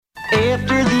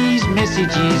After these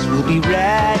messages, we'll be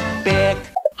right back.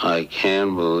 I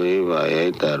can't believe I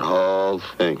ate that whole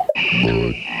thing.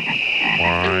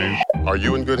 Are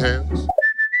you in good hands?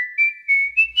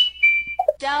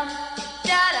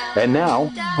 And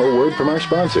now, a word from our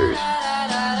sponsors.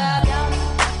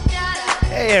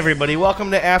 Hey everybody, welcome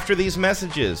to After These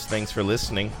Messages. Thanks for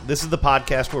listening. This is the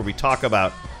podcast where we talk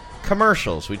about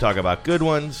commercials. We talk about good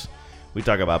ones, we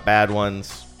talk about bad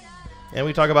ones, and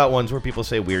we talk about ones where people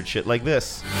say weird shit like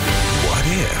this. What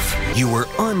if you were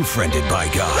unfriended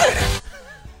by God?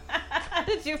 How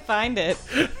did you find it?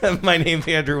 My name's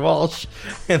Andrew Walsh,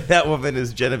 and that woman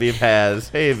is Genevieve Has.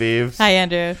 Hey, Vives. Hi,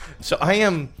 Andrew. So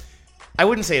I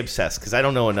wouldn't say obsessed, because I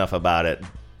don't know enough about it,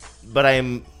 but I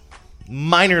am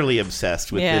minorly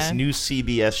obsessed with this new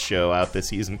CBS show out this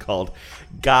season called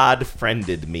God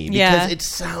Friended Me, because it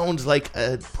sounds like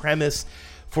a premise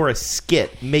for a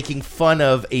skit making fun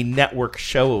of a network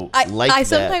show I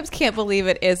sometimes can't believe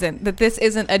that this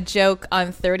isn't a joke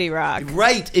on 30 Rock.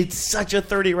 Right. It's such a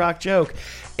 30 Rock joke.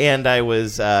 And I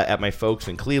was at my folks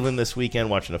in Cleveland this weekend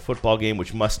watching a football game,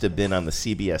 which must have been on the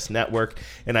CBS network.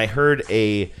 And I heard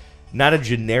not a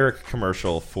generic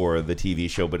commercial for the TV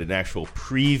show, but an actual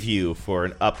preview for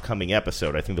an upcoming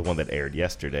episode. I think the one that aired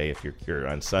yesterday, if you're here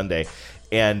on Sunday.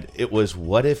 And it was,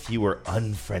 what if you were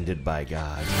unfriended by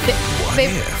God? What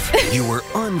if you were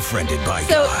unfriended by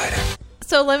God?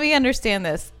 So let me understand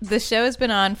this. The show has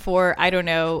been on for, I don't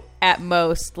know, at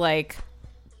most, like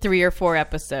 3 or 4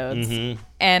 episodes. Mm-hmm.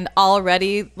 And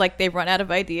already, like, they've run out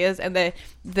of ideas. And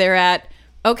they're at,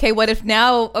 okay, what if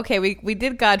now, okay, we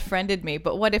did God Friended Me,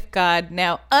 but what if God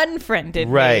now unfriended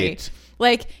me? Right.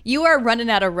 Like, you are running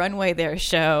out of runway there,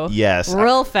 show. Yes.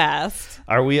 Real fast.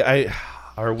 Are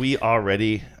we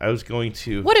already? I was going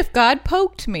to. What if God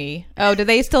poked me? Oh, do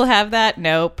they still have that?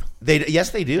 Nope.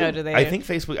 Yes, they do. No, do they? I think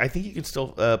Facebook. I think you can still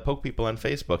poke people on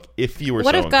Facebook if you were.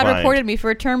 What so if God inclined. reported me for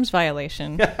a terms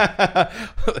violation?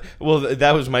 Well,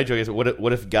 that was my joke.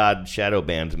 What if God shadow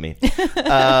banned me?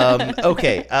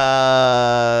 Okay.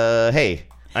 Hey.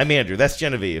 I'm Andrew. That's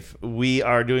Genevieve. We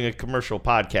are doing a commercial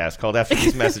podcast called After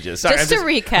These Messages. Sorry, to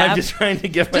recap. I'm just trying to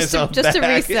get myself just back. to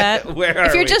reset. Where are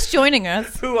if you're we? just joining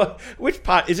us. Which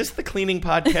pod? Is this the cleaning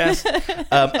podcast?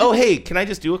 Oh, hey, can I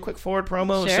just do a quick forward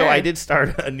promo? Sure. So I did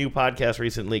start a new podcast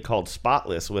recently called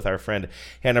Spotless with our friend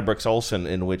Hannah Brooks Olson,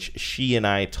 in which she and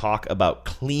I talk about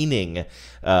cleaning.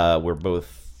 We're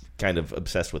both kind of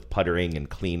obsessed with puttering and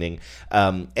cleaning.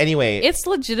 Anyway, it's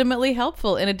legitimately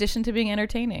helpful in addition to being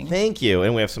entertaining. Thank you.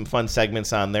 And we have some fun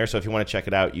segments on there. So if you want to check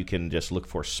it out, you can just look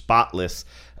for Spotless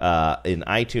in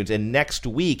iTunes. And next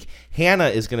week, Hannah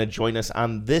is going to join us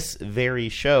on this very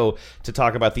show to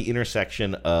talk about the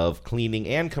intersection of cleaning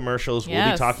and commercials. Yes.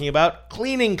 We'll be talking about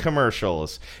cleaning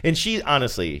commercials. And she,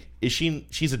 honestly,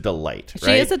 she's a delight, right?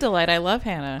 She is a delight. I love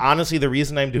Hannah. Honestly, the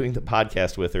reason I'm doing the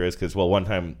podcast with her is because, well, one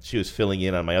time she was filling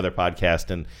in on my other podcast,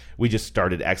 and we just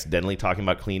started accidentally talking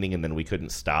about cleaning, and then we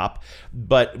couldn't stop.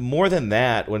 But more than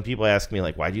that, when people ask me,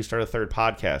 like, why did you start a third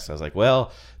podcast? I was like,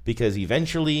 well, because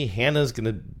eventually Hannah's going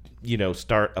to,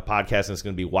 start a podcast and it's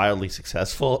going to be wildly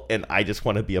successful, and I just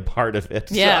want to be a part of it.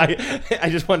 Yeah. So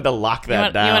I just wanted to lock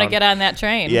that down. You want to get on that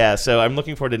train. Yeah, so I'm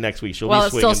looking forward to next week. Well,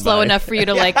 it's still slow enough for you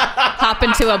to, like, hop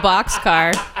into a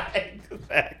boxcar.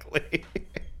 Exactly.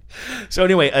 So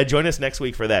anyway, join us next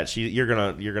week for that. You're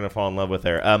gonna fall in love with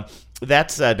her.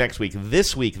 That's next week.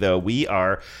 This week, though, we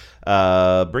are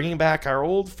bringing back our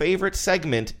old favorite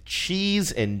segment,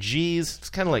 Cheese and G's. It's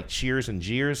kind of like Cheers and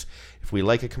Jeers. If we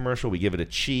like a commercial, we give it a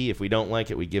chi. If we don't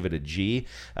like it, we give it a G.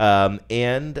 And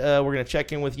we're going to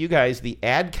check in with you guys, the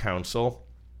Ad Council.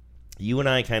 You and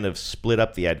I kind of split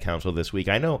up the Ad Council this week.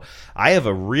 I know I have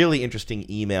a really interesting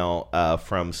email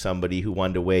from somebody who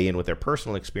wanted to weigh in with their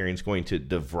personal experience going to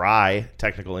DeVry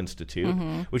Technical Institute,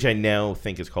 which I now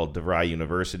think is called DeVry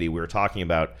University. We were talking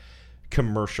about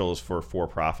commercials for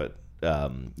for-profit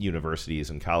universities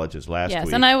and colleges last week.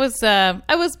 Yes, and I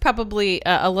was probably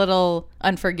a little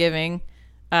unforgiving.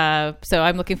 So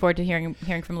I'm looking forward to hearing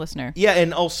from listener. Yeah,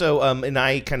 and also, and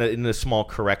I kind of in a small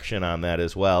correction on that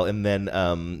as well. And then,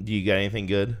 do you got anything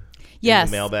good? Yes,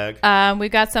 in the mailbag.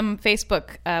 We've got some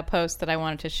Facebook posts that I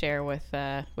wanted to share with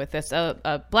this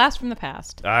a blast from the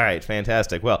past. All right,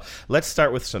 fantastic. Well, let's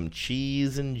start with some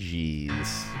Cheese and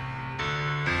G's.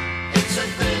 It's a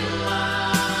thin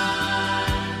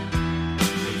line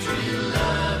between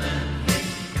love and hate.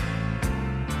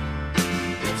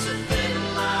 It's a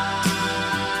thin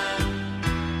line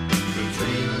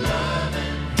between love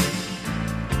and hate.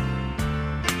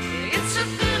 It's a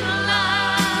thin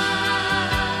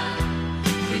line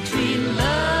between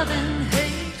love and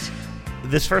hate.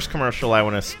 This first commercial I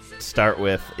want to start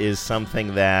with is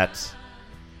something that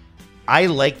I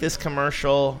like this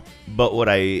commercial, but what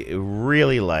I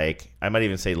really like, I might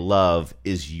even say love,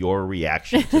 is your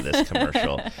reaction to this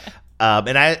commercial.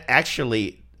 And I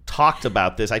actually talked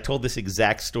about this. I told this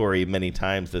exact story many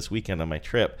times this weekend on my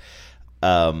trip.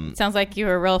 Sounds like you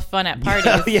were real fun at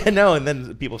parties. Yeah, no, and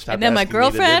then people stopped. And then my asking me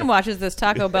girlfriend watches this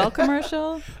Taco Bell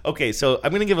commercial. Okay, so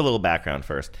I'm going to give a little background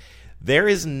first. There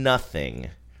is nothing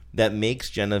that makes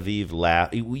Genevieve laugh.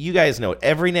 You guys know it.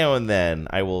 Every now and then,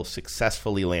 I will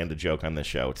successfully land a joke on this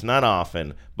show. It's not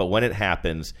often, but when it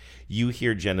happens, you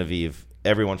hear Genevieve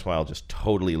every once in a while just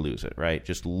totally lose it, right?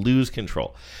 Just lose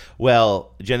control.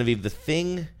 Well, Genevieve, the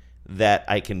thing that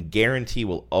I can guarantee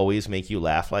will always make you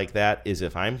laugh like that is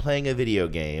if I'm playing a video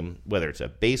game, whether it's a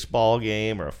baseball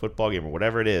game or a football game or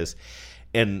whatever it is,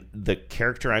 and the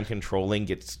character I'm controlling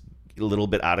gets a little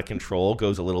bit out of control,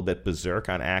 goes a little bit berserk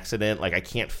on accident, like I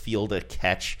can't feel the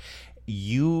catch,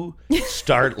 you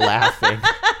start laughing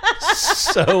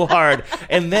so hard.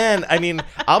 And then, I mean,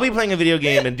 I'll be playing a video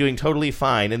game and doing totally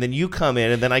fine, and then you come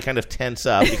in, and then I kind of tense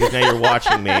up because now you're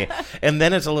watching me, and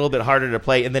then it's a little bit harder to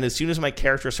play, and then as soon as my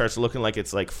character starts looking like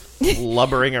it's like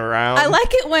flubbering around. I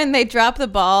like it when they drop the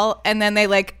ball and then they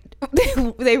like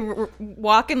they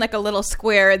walk in like a little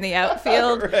square in the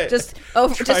outfield, right. just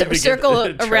circle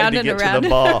around and around. The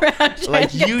ball.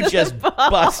 Like you just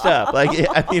bust up. Like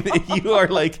I mean,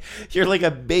 you're like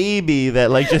a baby that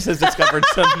like just has discovered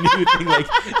some new thing. Like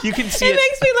you can see it. It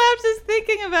makes me laugh just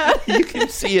thinking about it. You can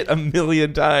see it a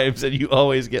million times, and you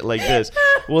always get like this.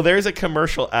 Well, there's a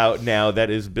commercial out now that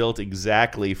is built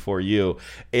exactly for you,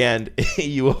 and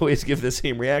you always give the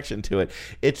same reaction to it.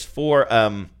 It's for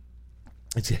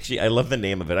It's actually, I love the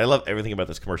name of it. I love everything about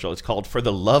this commercial. It's called For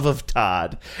the Love of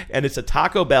Todd, and it's a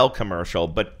Taco Bell commercial,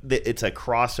 but it's a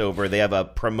crossover. They have a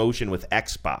promotion with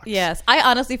Xbox. Yes. I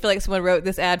honestly feel like someone wrote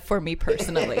this ad for me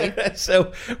personally.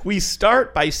 So we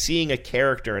start by seeing a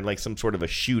character in like some sort of a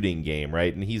shooting game,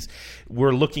 right? And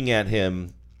we're looking at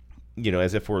him, you know,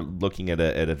 as if we're looking at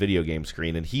a video game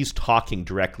screen, and he's talking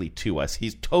directly to us.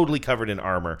 He's totally covered in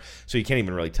armor, so you can't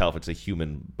even really tell if it's a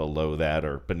human below that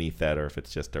or beneath that or if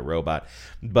it's just a robot.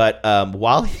 But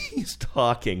while he's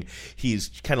talking, he's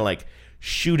kind of like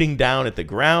shooting down at the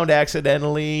ground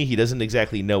accidentally. He doesn't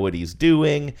exactly know what he's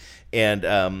doing. And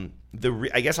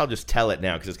I guess I'll just tell it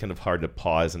now because it's kind of hard to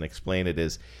pause and explain it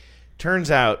is,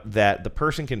 turns out that the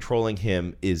person controlling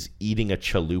him is eating a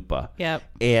chalupa. Yep.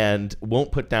 And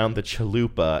won't put down the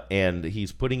chalupa, and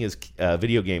he's putting his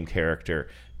video game character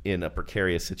in a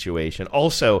precarious situation.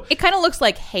 Also, it kind of looks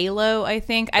like Halo, I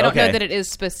think. I don't know that it is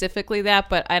specifically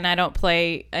that, and I don't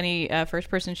play any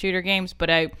first-person shooter games,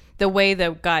 but the way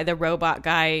the robot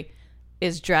guy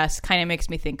is dressed kind of makes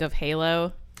me think of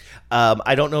Halo.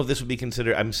 I don't know if this would be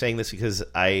considered. I'm saying this because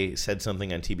I said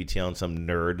something on TBTL and some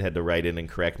nerd had to write in and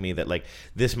correct me that like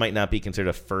this might not be considered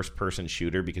a first-person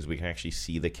shooter because we can actually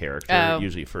see the character. Oh.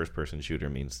 Usually, first-person shooter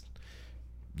means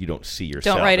you don't see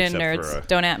yourself. Don't write in, nerds.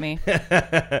 Don't at me.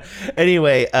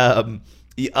 Anyway,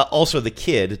 also the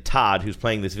kid Todd, who's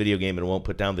playing this video game and won't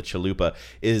put down the chalupa,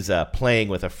 is playing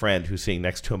with a friend who's sitting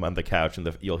next to him on the couch,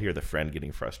 and you'll hear the friend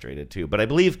getting frustrated too. But I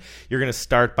believe you're going to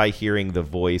start by hearing the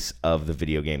voice of the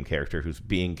video game character who's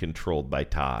being controlled by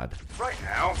Todd. Right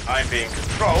now, I'm being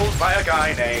controlled by a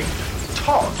guy named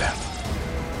Todd.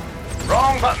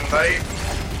 Wrong button, buddy.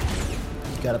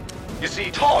 Got it. You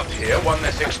see, Todd here won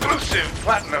this exclusive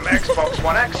Platinum Xbox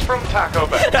One X from Taco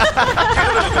Bell. He's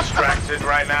a little distracted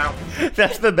right now.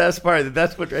 That's the best part.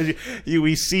 That's what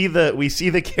we see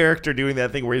the character doing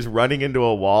that thing where he's running into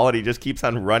a wall and he just keeps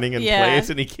on running in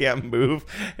place and he can't move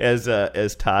as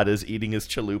Todd is eating his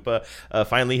chalupa.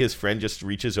 Finally, his friend just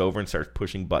reaches over and starts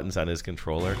pushing buttons on his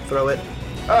controller. Throw it.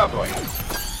 Oh boy!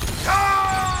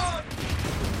 Todd!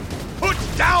 Put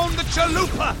down the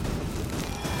chalupa!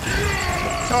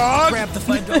 Todd! Grab the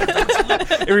fight dog.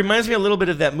 It reminds me a little bit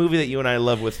of that movie that you and I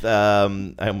love with,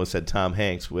 I almost said Tom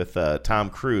Hanks, with Tom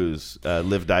Cruise,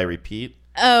 Live, Die, Repeat.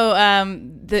 Oh,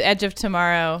 The Edge of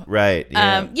Tomorrow. Right.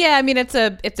 Yeah. Yeah, I mean, it's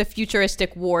a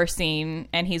futuristic war scene,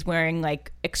 and he's wearing,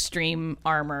 like, extreme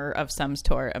armor of some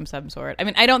sort. I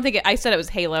mean, I don't think I said it was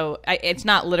Halo. It's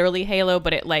not literally Halo,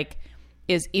 but it, like,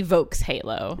 evokes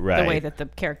Halo, right. The way that the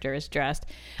character is dressed.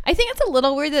 I think it's a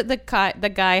little weird that the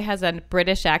guy has a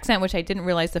British accent, which I didn't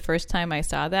realize the first time I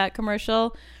saw that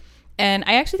commercial. And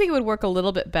I actually think it would work a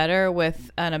little bit better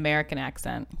with an American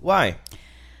accent. Why?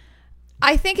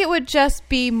 I think it would just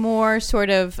be more sort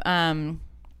of. I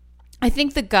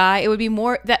think it would be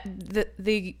more that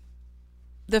the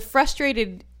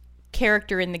frustrated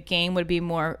character in the game would be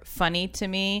more funny to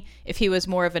me if he was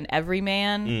more of an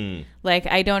everyman. Like,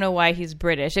 I don't know why he's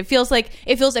British. It feels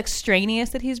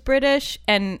extraneous that he's British,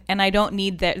 and I don't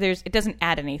need that. It doesn't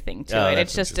add anything to it.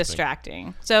 It's just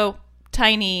distracting. So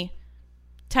tiny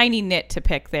nit to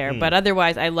pick there, but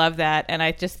otherwise I love that, and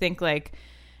I just think like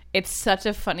it's such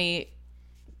a funny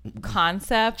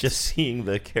concept. Just seeing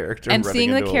the character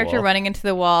running into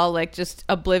the wall, like just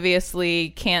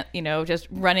obliviously just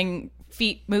running,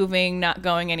 feet moving, not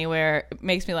going anywhere. It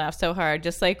makes me laugh so hard.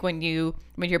 Just like when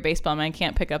your baseball man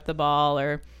can't pick up the ball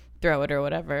or throw it or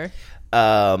whatever.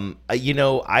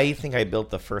 I think I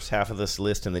built the first half of this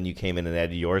list and then you came in and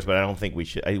added yours, but I don't think we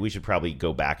should probably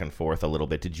go back and forth a little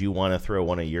bit. Did you want to throw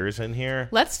one of yours in here?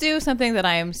 Let's do something that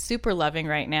I am super loving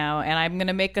right now, and I'm going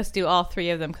to make us do all three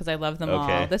of them because I love them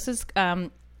all. This is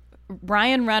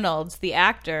Ryan Reynolds, the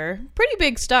actor, pretty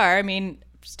big star. I mean,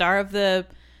 star of the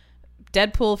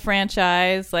Deadpool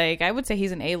franchise. Like, I would say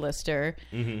he's an A-lister.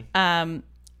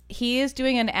 He is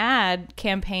doing an ad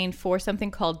campaign for something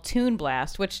called Toon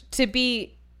Blast, which, to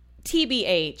be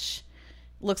TBH,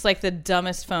 looks like the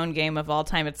dumbest phone game of all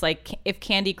time. It's like if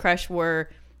Candy Crush were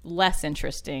less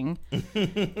interesting.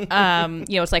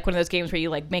 It's like one of those games where you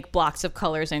like make blocks of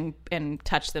colors and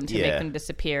touch them to make them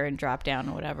disappear and drop down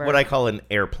or whatever. What I call an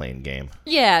airplane game.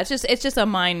 Yeah, it's just a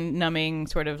mind-numbing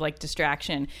sort of like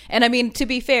distraction. And I mean, to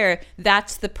be fair,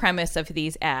 that's the premise of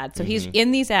these ads. So he's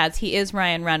in these ads, he is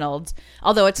Ryan Reynolds,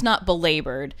 although it's not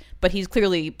belabored, but he's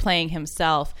clearly playing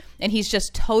himself, and he's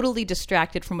just totally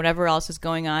distracted from whatever else is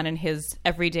going on in his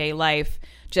everyday life.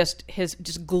 Just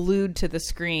glued to the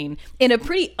screen in a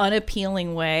pretty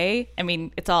unappealing way. I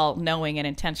mean, it's all knowing and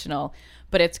intentional,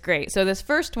 but it's great. So this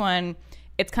first one,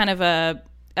 it's kind of a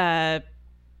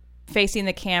facing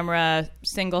the camera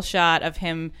single shot of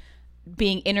him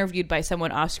being interviewed by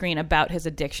someone off screen about his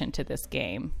addiction to this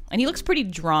game, and he looks pretty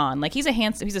drawn. Like he's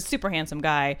a super handsome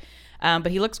guy, but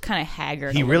he looks kind of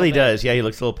haggard. He really does. Yeah, he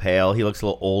looks a little pale. He looks a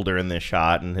little older in this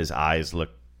shot, and his eyes look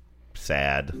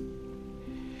sad.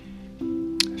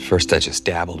 First, I just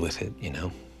dabbled with it,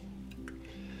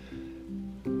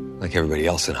 like everybody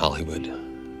else in Hollywood.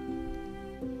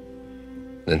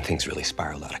 Then things really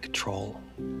spiraled out of control.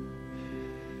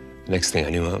 The next thing I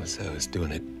knew, I was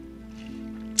doing it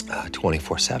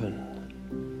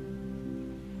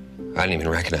 24/7. I didn't even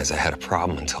recognize I had a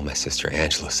problem until my sister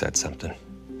Angela said something.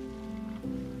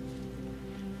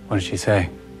 What did she say?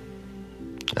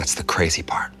 That's the crazy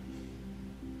part.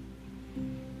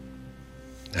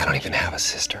 I don't even have a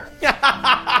sister.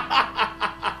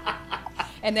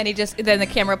 And then then the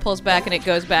camera pulls back and it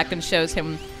goes back and shows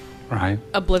him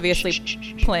obliviously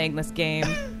playing this game.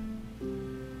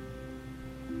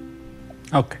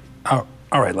 Okay. All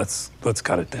right, let's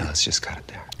cut it there. Let's just cut it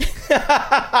there.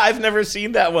 I've never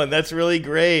seen that one. That's really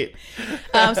great.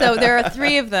 So there are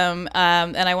three of them,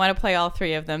 and I want to play all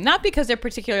three of them. Not because they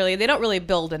don't really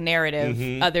build a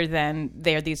narrative other than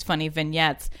they're these funny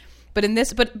vignettes. But in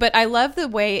this, but I love the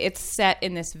way it's set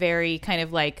in this very kind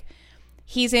of like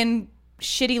he's in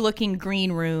shitty looking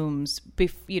green rooms,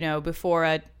 before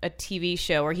a TV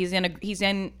show, or he's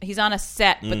on a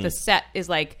set, but the set is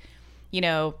like,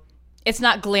 it's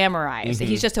not glamorized.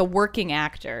 He's just a working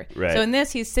actor. Right. So in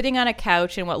this, he's sitting on a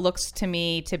couch in what looks to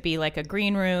me to be like a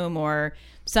green room or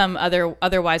some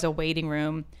otherwise a waiting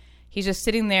room. He's just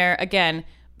sitting there again,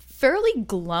 fairly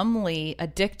glumly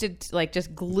addicted, like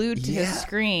just glued to his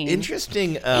screen.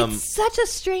 Interesting. It's such a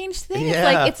strange thing. Yeah. It's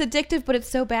like it's addictive, but it's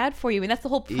so bad for you. And that's the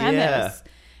whole premise.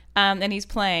 Yeah. And he's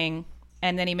playing,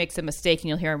 and then he makes a mistake, and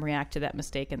you'll hear him react to that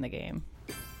mistake in the game.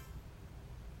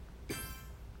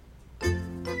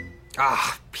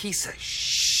 Piece of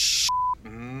shit.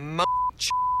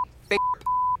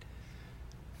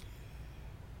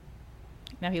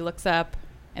 Now he looks up,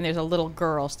 and there's a little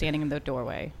girl standing in the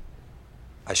doorway.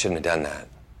 I shouldn't have done that.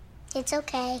 It's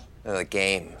okay. The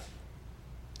game.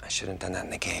 I shouldn't have done that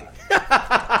in the game.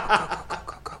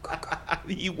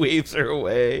 He waves her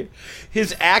away.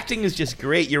 His acting is just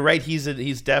great. You're right.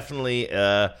 He's definitely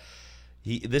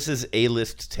this is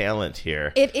A-list talent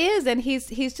here. It is, and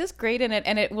he's just great in it.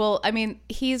 And it will. I mean,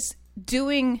 he's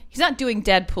not doing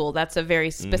Deadpool. That's a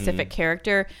very specific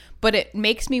character. But it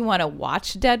makes me want to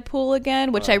watch Deadpool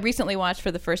again, which I recently watched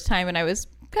for the first time, and I was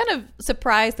kind of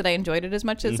surprised that I enjoyed it as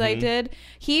much as I did.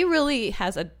 He really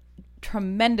has a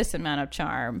tremendous amount of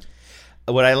charm.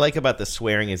 What I like about the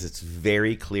swearing is it's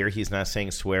very clear he's not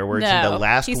saying swear words. No, and the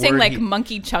last he's word saying like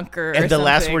monkey chunker. And or the something.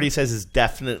 last word he says is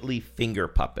definitely finger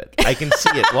puppet. I can see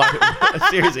it.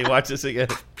 Seriously, watch this again.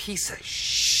 Piece of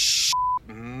shit.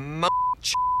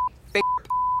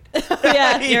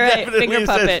 Yeah, He you're right. definitely Finger says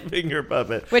puppet. Finger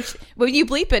puppet. Which, when you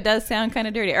bleep it, does sound kind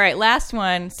of dirty. All right, last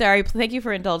one. Sorry, thank you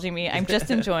for indulging me. I'm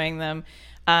just enjoying them.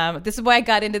 This is why I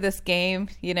got into this game,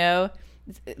 you know?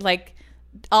 Like,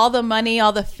 all the money,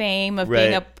 all the fame of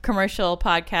being a commercial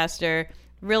podcaster,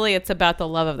 really it's about the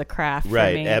love of the craft for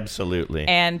Right, me. absolutely.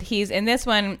 And he's in this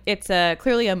one, it's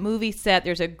clearly a movie set.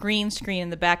 There's a green screen in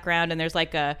the background, and there's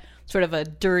like a sort of a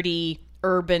dirty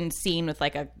urban scene with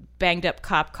like a banged up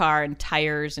cop car and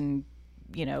tires and,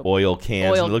 you know, oil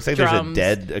cans. oil It looks like drums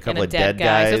there's a and couple of dead guy.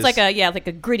 guys. So it's like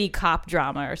a gritty cop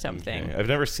drama or something. Okay. I've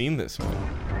never seen this one.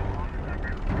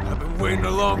 I've been waiting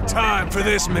a long time for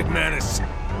this, McManus.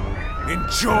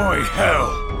 Enjoy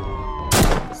hell.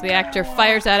 So the actor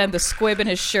fires at him, the squib in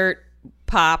his shirt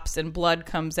pops and blood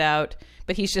comes out,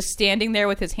 but he's just standing there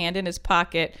with his hand in his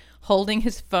pocket, holding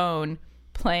his phone,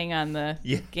 playing on the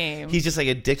game. He's just like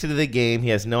addicted to the game. He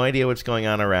has no idea what's going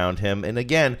on around him. And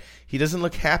again, he doesn't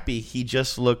look happy. He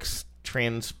just looks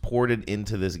transported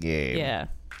into this game. Yeah.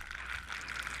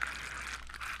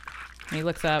 And he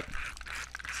looks up.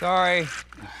 Sorry.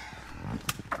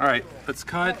 All right, let's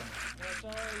cut.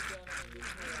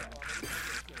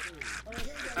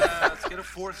 Let's get a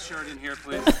fourth shirt in here,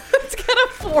 please. Let's get a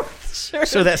fourth shirt.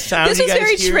 So that sound this you is guys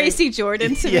very hear, Tracy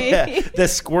Jordan to me. The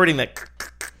squirting, that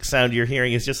sound you're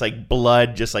hearing is just like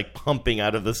blood just like pumping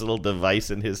out of this little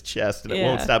device in his chest, and it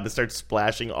won't stop. It starts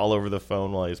splashing all over the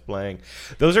phone while he's playing.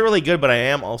 Those are really good, but I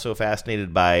am also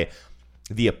fascinated by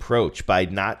the approach.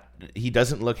 He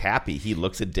doesn't look happy. He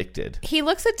looks addicted. He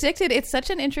looks addicted. It's such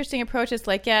an interesting approach. It's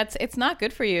like, it's not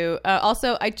good for you.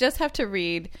 Also, I just have to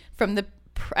read from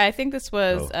I think this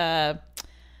was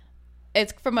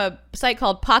it's from a site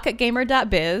called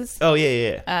pocketgamer.biz. Oh,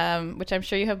 yeah. Which I'm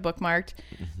sure you have bookmarked.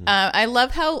 Mm-hmm. I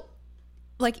love how,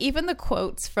 like, even the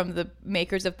quotes from the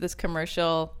makers of this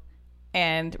commercial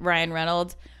and Ryan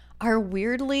Reynolds are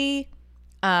weirdly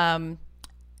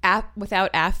without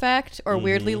affect or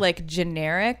weirdly, like,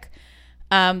 generic.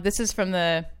 This is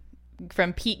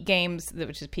from Peak Games,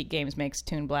 which is Peak Games makes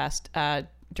Toon Blast,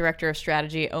 director of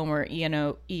strategy Omer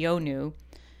Ionu.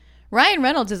 Ryan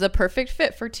Reynolds is a perfect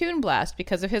fit for Toon Blast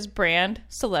because of his brand,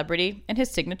 celebrity, and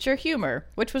his signature humor,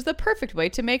 which was the perfect way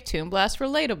to make Toon Blast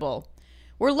relatable.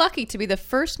 We're lucky to be the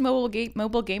first mobile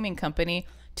gaming company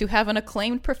to have an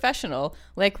acclaimed professional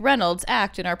like Reynolds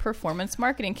act in our performance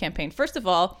marketing campaign. First of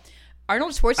all,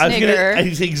 Arnold Schwarzenegger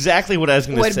That's exactly what I was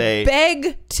going to say.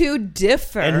 Beg to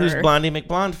differ. And who's Blondie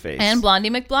McBlondeface? And Blondie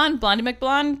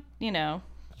McBlonde, you know.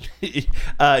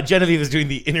 Genevieve is doing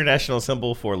the international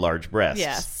symbol for large breasts.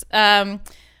 Yes.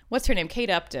 What's her name? Kate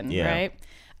Upton, yeah. Right?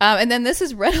 And then this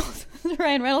is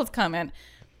Ryan Reynolds' comment.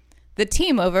 The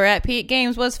team over at Peak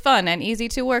Games was fun and easy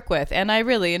to work with, and I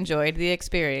really enjoyed the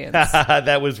experience.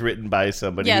 That was written by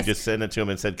somebody who Yes. just sent it to him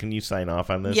and said, "Can you sign off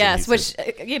on this?" Yes, which,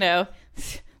 you know,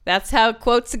 that's how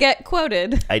quotes get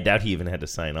quoted. I doubt he even had to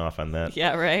sign off on that.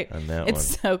 Yeah, right. On that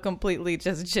It's one. so completely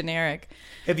just generic.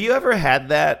 Have you ever had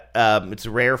that? It's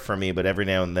rare for me, but every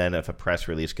now and then, if a press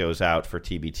release goes out for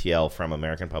TBTL from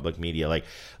American Public Media, like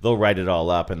they'll write it all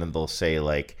up and then they'll say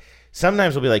like.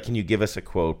 Sometimes they'll be like, "Can you give us a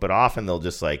quote?" But often they'll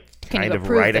just like kind of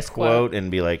write a quote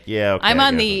and be like, "Yeah, okay." I'm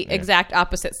on the exact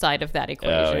opposite side of that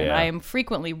equation. Oh, yeah. I am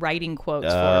frequently writing quotes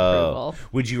for approval.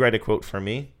 Would you write a quote for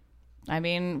me? I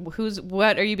mean,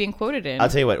 what are you being quoted in? I'll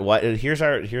tell you what. Here's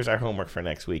our homework for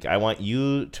next week. I want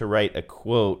you to write a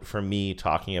quote for me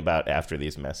talking about after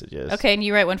these messages. Okay, and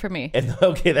you write one for me. And,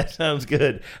 okay, that sounds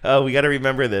good. We got to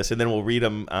remember this, and then we'll read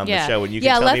them on the show, and you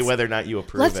can tell me whether or not you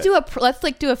approve. Let's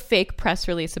do a fake press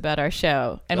release about our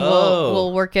show, and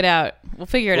we'll work it out. We'll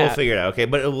figure it out. We'll figure it out. Okay,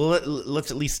 but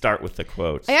let's at least start with the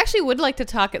quotes. I actually would like to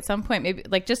talk at some point. Maybe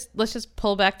like let's just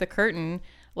pull back the curtain.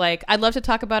 Like, I'd love to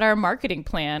talk about our marketing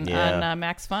plan on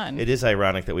Max Fun. It is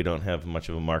ironic that we don't have much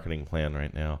of a marketing plan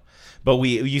right now. But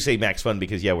you say Max Fun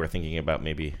because, we're thinking about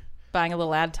maybe... Buying a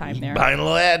little ad time there. Buying a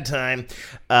little ad time.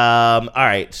 All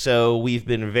right, so we've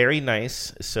been very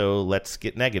nice, so let's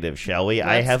get negative, shall we?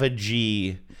 I have a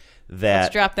G that...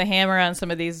 Let's drop the hammer on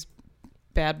some of these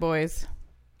bad boys.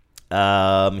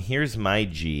 Here's my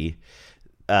G.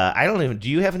 I don't even. Do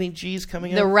you have any G's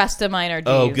coming up? The rest of mine are G's.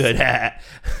 Oh, good.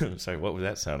 Sorry, what was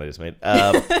that sound I just made?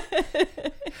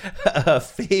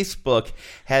 Facebook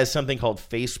has something called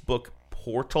Facebook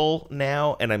Portal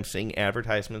now, and I'm seeing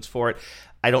advertisements for it.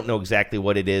 I don't know exactly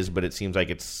what it is, but it seems like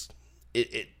this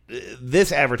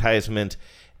advertisement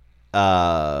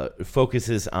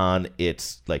focuses on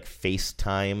its like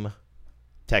FaceTime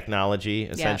technology.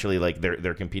 Essentially, like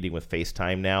they're competing with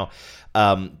FaceTime now.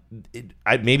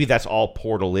 Maybe that's all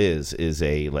Portal is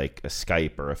a like a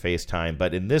Skype or a FaceTime.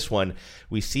 But in this one,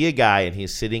 we see a guy and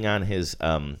he's sitting on his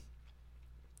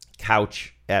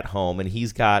couch at home, and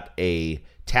he's got a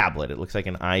tablet. It looks like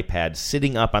an iPad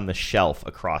sitting up on the shelf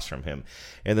across from him.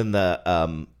 And then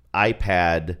the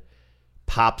iPad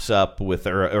pops up with,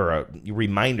 or a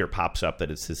reminder pops up that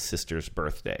it's his sister's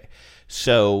birthday.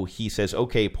 So he says,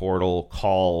 okay, Portal,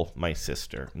 call my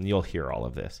sister. And you'll hear all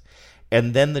of this.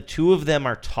 And then the two of them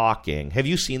are talking. Have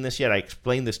you seen this yet? I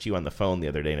explained this to you on the phone the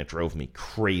other day, and it drove me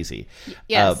crazy.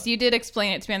 Yes, you did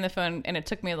explain it to me on the phone, and it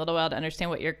took me a little while to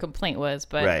understand what your complaint was,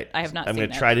 but right. I have not seen it. I'm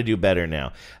going to try to do better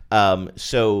now.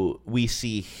 So we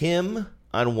see him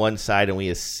on one side, and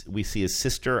we see his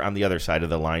sister on the other side of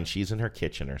the line. She's in her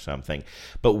kitchen or something.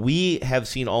 But we have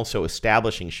seen also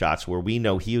establishing shots where we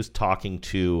know he was talking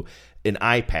to an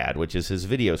iPad, which is his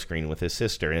video screen with his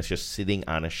sister, and it's just sitting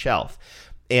on a shelf.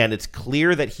 And it's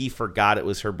clear that he forgot it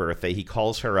was her birthday. He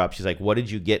calls her up. She's like, what did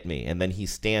you get me? And then he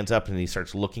stands up and he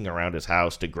starts looking around his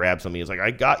house to grab something. He's like,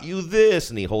 I got you this.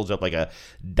 And he holds up like a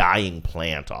dying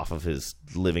plant off of his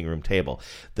living room table.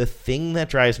 The thing that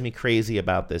drives me crazy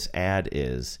about this ad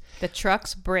is the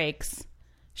truck's brakes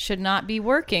should not be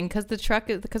working because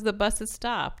the bus is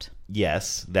stopped.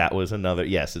 Yes, that was another.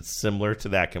 Yes, it's similar to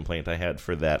that complaint I had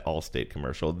for that Allstate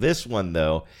commercial. This one,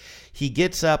 though, he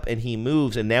gets up and he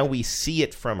moves, and now we see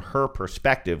it from her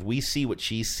perspective. We see what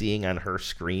she's seeing on her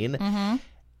screen. Mm-hmm.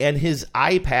 And his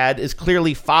iPad is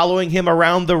clearly following him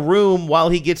around the room while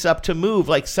he gets up to move.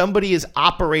 Like somebody is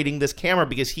operating this camera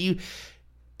because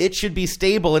it should be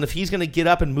stable. And if he's going to get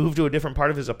up and move to a different part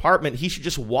of his apartment, he should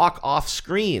just walk off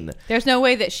screen. There's no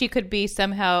way that she could be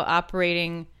somehow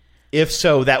operating. If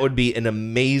so, that would be an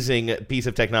amazing piece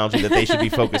of technology that they should be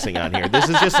focusing on here. This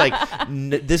is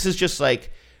just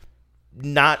like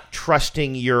not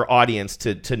trusting your audience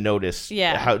to notice.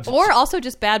 Yeah. Or also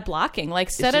just bad blocking. Like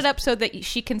set it up so that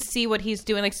she can see what he's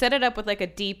doing. Like set it up with like a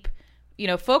deep,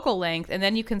 focal length, and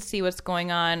then you can see what's going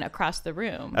on across the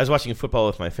room. I was watching football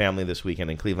with my family this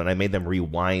weekend in Cleveland. I made them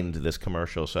rewind this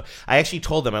commercial. So I actually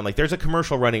told them, I'm like, there's a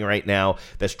commercial running right now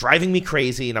that's driving me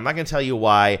crazy, and I'm not going to tell you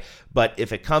why, but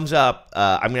if it comes up,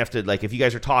 I'm going to have to, like, if you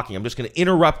guys are talking, I'm just going to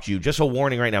interrupt you. Just a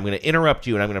warning right now. I'm going to interrupt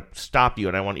you, and I'm going to stop you,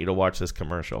 and I want you to watch this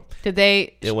commercial.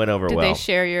 It went over well. Did they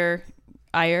share your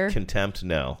ire? Contempt?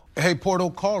 No. Hey,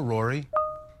 Portal, call Rory.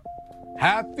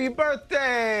 Happy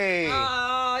birthday!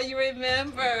 Oh, you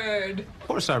remembered. Of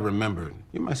course I remembered.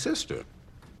 You're my sister.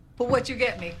 Well, what you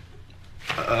get me?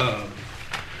 I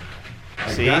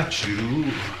got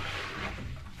you.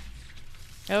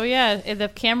 Oh, yeah. The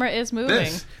camera is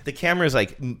moving. The camera is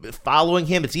like following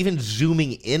him. It's even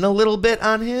zooming in a little bit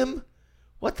on him.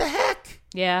 What the heck?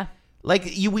 Yeah. Like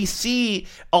we see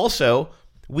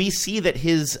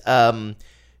that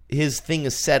his thing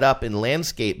is set up in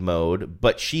landscape mode,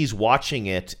 but she's watching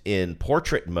it in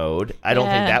portrait mode. I don't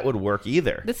think that would work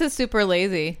either. This is super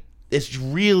lazy. It's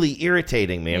really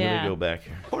irritating me. I'm going to go back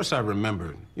here. Of course I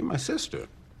remembered. You're my sister.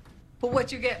 Well,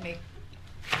 what you get me?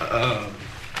 Look at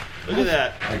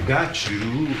that. I got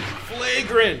you.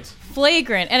 Flagrant.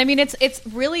 And I mean, it's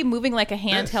really moving like a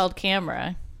handheld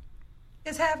camera.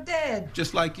 It's half dead.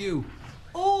 Just like you.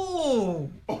 Oh.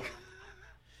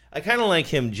 I kind of like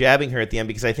him jabbing her at the end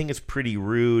because I think it's pretty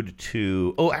rude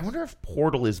to... Oh, I wonder if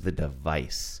Portal is the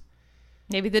device.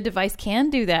 Maybe the device can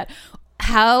do that.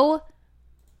 How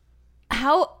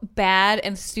bad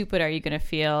and stupid are you going to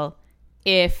feel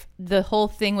if the whole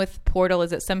thing with Portal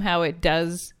is that somehow it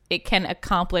can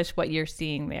accomplish what you're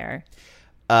seeing there?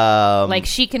 Like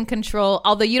she can control,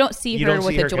 although you don't see her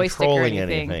with a joystick or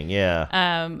anything.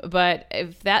 Yeah. But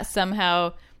if that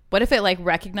somehow... What if it like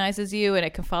recognizes you and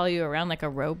it can follow you around like a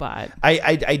robot?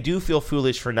 I do feel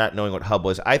foolish for not knowing what Hub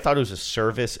was. I thought it was a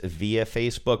service via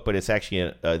Facebook, but it's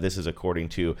actually this is according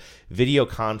to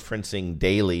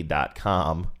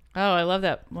videoconferencingdaily.com. Oh, I love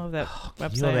that website.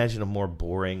 Can you imagine a more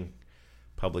boring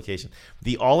publication?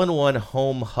 The all-in-one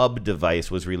home hub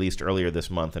device was released earlier this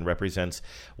month and represents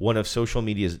one of social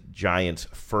media's giants'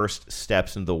 first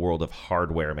steps into the world of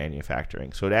hardware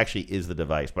manufacturing. So it actually is the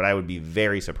device, but I would be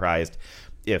very surprised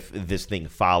if this thing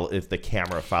if the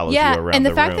camera follows you around the room. And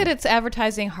the fact that it's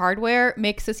advertising hardware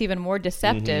makes this even more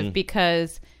deceptive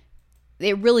because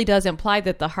it really does imply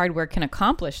that the hardware can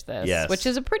accomplish this, which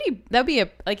is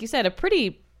like you said, a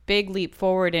pretty big leap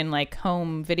forward in like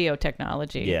home video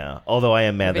technology. Yeah, although I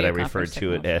am mad that I referred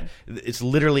to it it's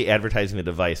literally advertising the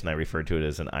device, and I referred to it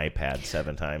as an iPad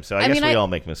 7 times. So I guess we all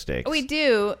make mistakes. We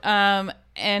do, and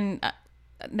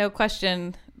no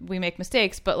question we make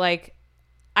mistakes, but like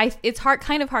it's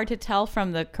kind of hard to tell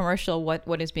from the commercial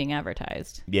what is being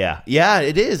advertised. Yeah,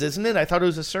 it is, isn't it? I thought it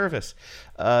was a service.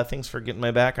 Thanks for getting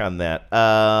my back on that.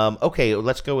 Okay,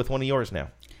 let's go with one of yours now.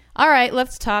 All right,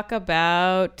 let's talk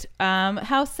about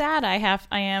how sad I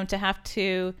am to have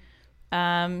to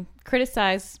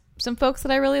criticize some folks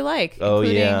that I really like, Oh,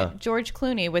 including yeah. George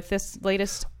Clooney with this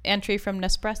latest entry from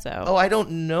Nespresso. Oh, I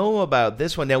don't know about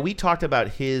this one. Now, we talked about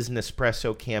his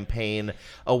Nespresso campaign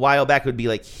a while back. It would be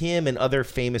like him and other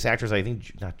famous actors. I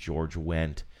think not George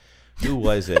Wendt. Who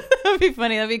was it? That'd be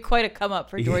funny. That'd be quite a come up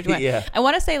for George Wendt. Yeah. I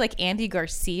want to say like Andy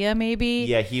Garcia, maybe.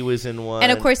 Yeah, he was in one.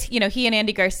 And of course, he and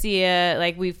Andy Garcia,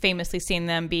 like we've famously seen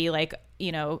them be like,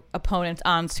 opponents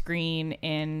on screen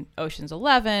in Ocean's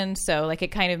 11. So like it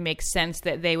kind of makes sense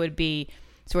that they would be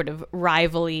sort of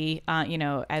rivalry,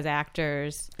 as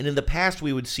actors. And in the past,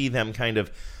 we would see them kind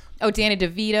of. Oh, Danny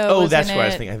DeVito. Oh, was that's in what I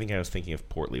was it. thinking. I think I was thinking of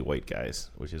portly white guys,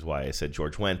 which is why I said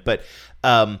George Wendt. But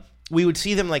we would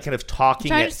see them like kind of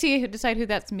talking. I'm trying to decide who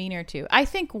that's meaner to. I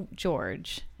think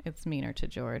George. It's meaner to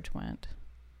George Wendt.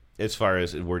 As far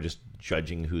as we're just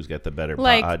judging who's got the better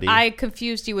Like, body. I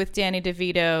confused you with Danny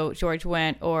DeVito, George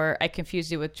Wendt, or I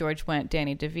confused you with George Wendt,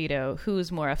 Danny DeVito.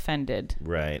 Who's more offended?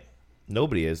 Right.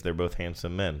 Nobody is. They're both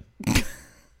handsome men.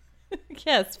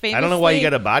 Yes, famously. I don't know why you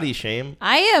got a body shame.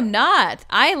 I am not.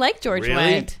 I like George Really?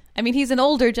 Wendt. I mean, he's an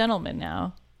older gentleman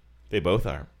now. They both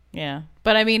are. Yeah.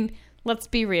 But I mean, let's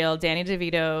be real. Danny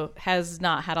DeVito has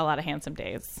not had a lot of handsome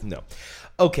days. No.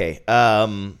 Okay.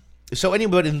 So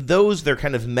anybody in those, they're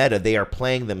kind of meta. They are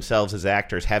playing themselves as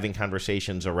actors, having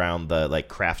conversations around the like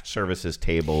craft services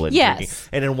table and Yes. drinking.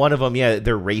 And in one of them,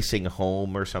 they're racing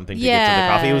home or something to get to the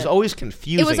coffee. It was always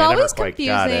confusing. It was I never always quite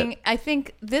got confusing. it. I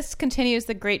think this continues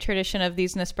the great tradition of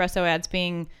these Nespresso ads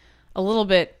being a little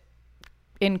bit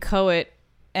inchoate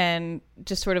and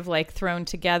just sort of like thrown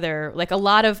together, like a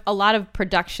lot of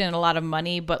production, a lot of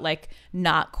money, but like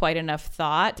not quite enough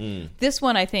thought. This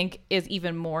one I think is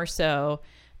even more so,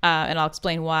 and I'll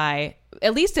explain why.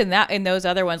 At least in those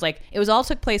other ones, like it was all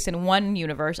took place in one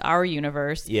universe, our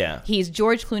universe. Yeah. He's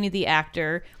George Clooney, the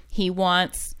actor. He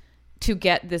wants to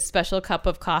get this special cup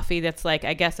of coffee that's like,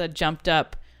 I guess, a jumped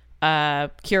up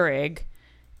Keurig,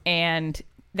 and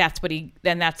that's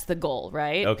the goal,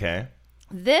 right? Okay.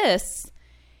 This,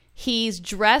 he's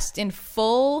dressed in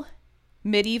full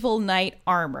medieval knight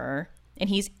armor, and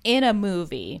he's in a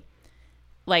movie,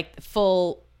 like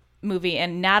full movie,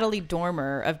 and Natalie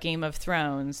Dormer of Game of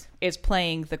Thrones is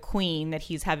playing the queen that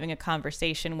he's having a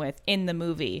conversation with in the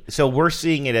movie. So we're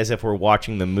seeing it as if we're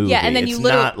watching the movie. Yeah, and then it's you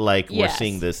not like we're Yes.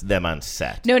 seeing them on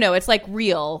set. No, it's like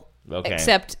real. Okay.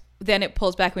 Except then it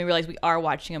pulls back when we realize we are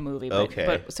watching a movie. But, Okay.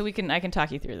 But so I can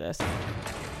talk you through this.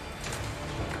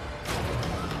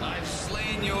 I've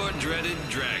slain your dreaded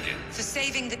dragon. For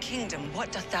saving the kingdom,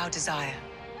 what doth thou desire?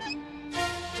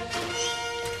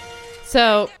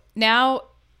 So now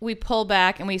we pull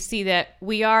back and we see that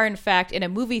we are in fact in a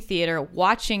movie theater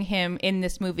watching him in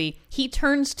this movie. He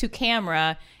turns to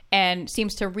camera and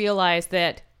seems to realize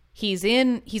that he's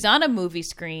on a movie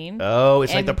screen. Oh,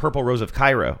 it's like And- the Purple Rose of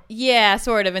Cairo. Yeah,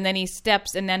 sort of. And then he's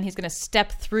going to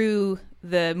step through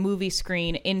the movie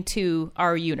screen into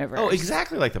our universe. Oh,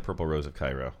 exactly like the Purple Rose of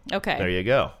Cairo. Okay. There you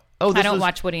go. Oh, I don't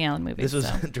watch Woody Allen movies. This was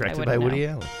so directed I by wouldn't Woody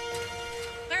know. Allen.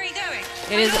 Where are you going?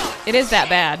 It is that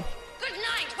bad. Good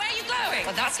night. Where are you going?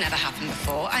 Well, that's never happened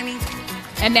before. I mean,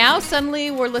 And now suddenly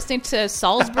we're listening to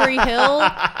Salisbury Hill.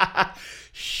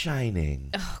 Shining.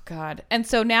 Oh, God. And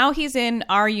so now he's in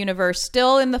our universe,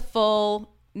 still in the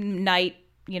full knight,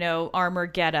 armor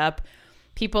getup.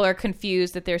 People are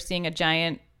confused that they're seeing a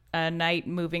giant knight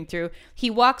moving through. He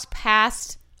walks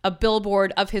past a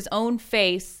billboard of his own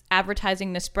face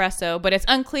advertising Nespresso, but it's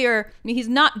unclear. I mean, he's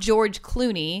not George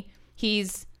Clooney.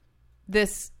 He's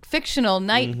this fictional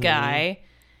knight guy,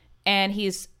 and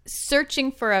he's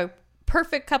searching for a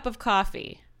perfect cup of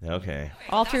coffee. Okay.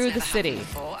 All through the city.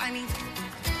 before. I mean,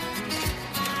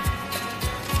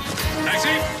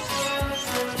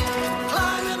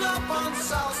 Climbing up on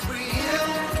Salisbury Hill,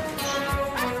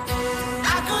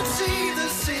 I could see the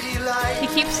city light. He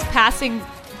keeps passing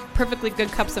perfectly good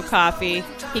cups of coffee.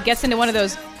 He gets into one of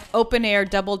those open-air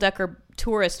double-decker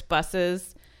tourist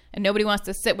buses, and nobody wants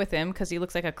to sit with him because he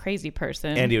looks like a crazy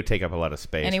person. And he would take up a lot of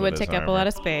space. And he with would his take up a armor. lot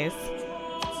of space.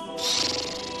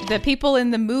 The people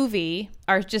in the movie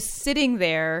are just sitting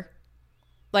there,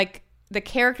 like the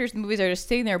characters in the movies are just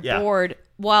sitting there bored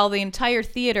while the entire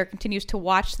theater continues to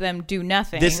watch them do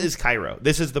nothing. This is Cairo.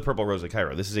 This is the Purple Rose of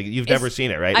Cairo. You've never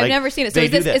seen it, right? I've Like, never seen it. So they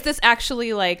is do this, that. is this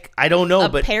actually like I don't know, a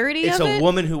but parody it's of a it?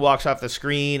 woman who walks off the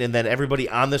screen, and then everybody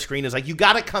on the screen is like, "You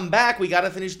got to come back. We got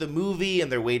to finish the movie,"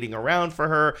 and they're waiting around for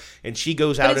her, and she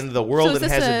goes out into the world and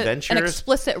has adventures. An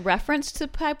explicit reference to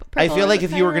Purple I feel like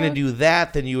Rose if you were Cairo? going to do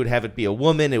that, then you would have it be a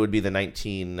woman. It would be the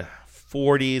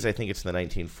 40s. I think it's the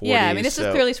 1940s. Yeah, I mean, this is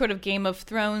clearly sort of Game of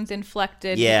Thrones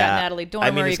inflected. Yeah. You got Natalie Dormer,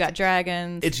 I mean, you got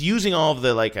dragons. It's using all of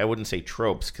the, like, I wouldn't say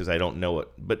tropes because I don't know it,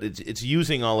 but it's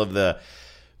using all of the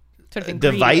sort of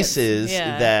devices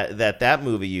yeah. that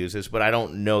movie uses, but I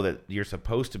don't know that you're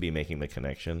supposed to be making the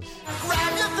connections.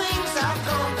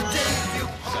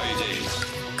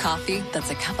 Coffee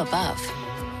that's a cup above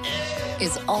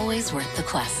is always worth the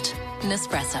quest.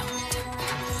 Nespresso.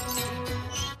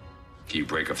 Do you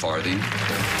break a farthing?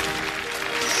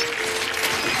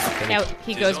 Now,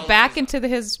 he goes back into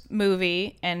his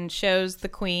movie and shows the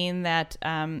queen that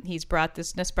he's brought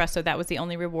this Nespresso. That was the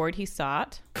only reward he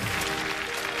sought.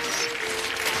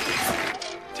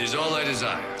 'Tis all I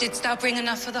desire. Didst thou bring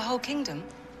enough for the whole kingdom?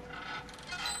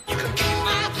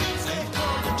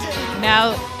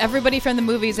 Now, everybody from the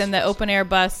movies in the open-air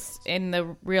bus in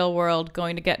the real world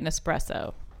going to get an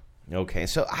espresso. Okay,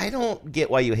 so I don't get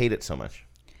why you hate it so much.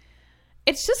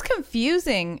 It's just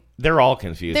confusing. They're all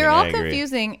confusing. They're all I agree.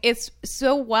 confusing. It's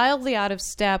so wildly out of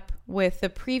step with the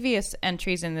previous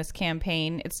entries in this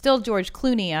campaign. It's still George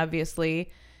Clooney, obviously,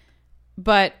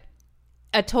 but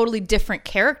a totally different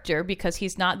character because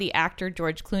he's not the actor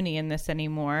George Clooney in this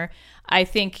anymore. I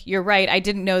think you're right. I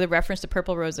didn't know the reference to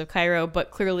Purple Rose of Cairo, but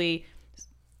clearly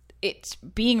it's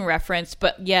being referenced,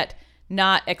 but yet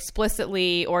not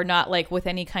explicitly or not like with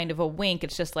any kind of a wink.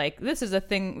 It's just like, this is a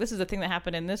thing that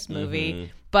happened in this movie,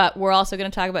 Mm-hmm. but we're also going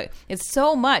to talk about it's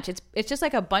so much. It's just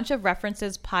like a bunch of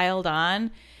references piled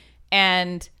on,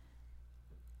 and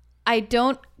I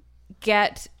don't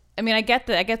get, I mean, I get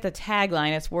the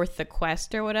tagline, it's worth the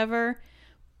quest or whatever.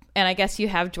 And I guess you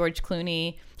have George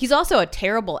Clooney. He's also a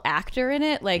terrible actor in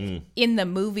it. Like in the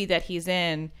movie that he's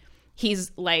in,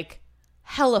 he's like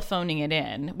hella phoning it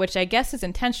in, which I guess is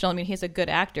intentional. I mean, he's a good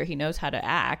actor. He knows how to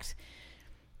act.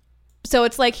 So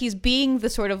it's like he's being the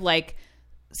sort of like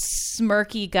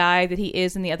smirky guy that he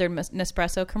is in the other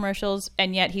Nespresso commercials.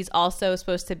 And yet he's also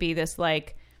supposed to be this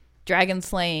like dragon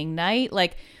slaying knight.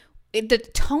 Like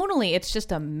tonally, it's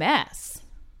just a mess.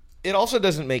 It also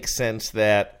doesn't make sense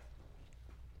that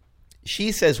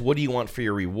she says, what do you want for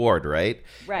your reward, right?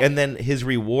 Right. And then his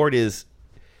reward is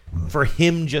for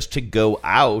him just to go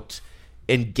out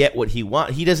and get what he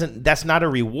wants. He doesn't. That's not a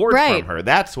reward Right. from her.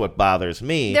 That's what bothers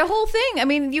me. The whole thing. I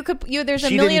mean, there's a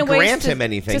She million didn't ways grant him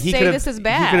anything. to He say could have, this is He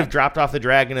bad. could have dropped off the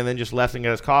dragon and then just left and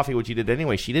got his coffee, which he did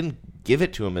anyway. She didn't give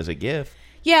it to him as a gift.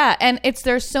 Yeah, and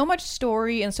there's so much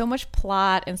story and so much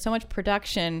plot and so much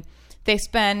production. They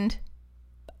spend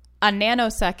a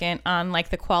nanosecond on like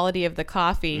the quality of the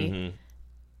coffee. Mm-hmm.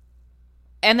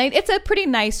 And it's a pretty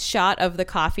nice shot of the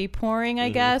coffee pouring, I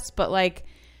guess, but like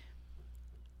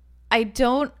I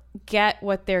don't get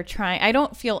what they're trying. I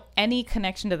don't feel any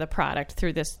connection to the product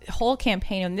through this whole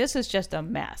campaign, and this is just a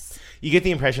mess. You get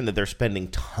the impression that they're spending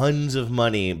tons of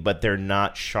money, but they're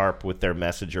not sharp with their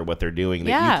message or what they're doing. That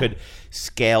Yeah. you could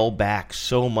scale back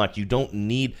so much. You don't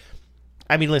need...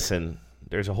 I mean, listen,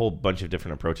 there's a whole bunch of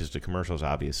different approaches to commercials,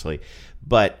 obviously,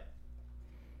 but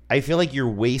I feel like you're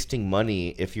wasting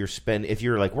money if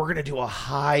you're like, we're going to do a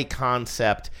high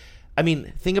concept. I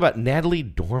mean, think about Natalie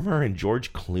Dormer and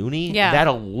George Clooney. Yeah. That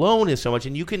alone is so much,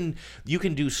 and you can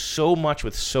do so much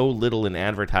with so little in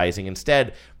advertising.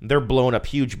 Instead, they're blowing up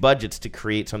huge budgets to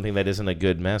create something that isn't a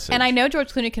good message. And I know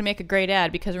George Clooney can make a great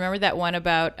ad, because remember that one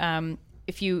about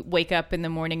if you wake up in the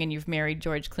morning and you've married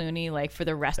George Clooney, like for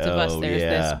the rest of us, there's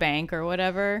this bank or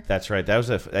whatever. That's right. That was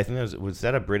I think was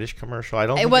that a British commercial? I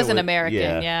don't. It think was an was,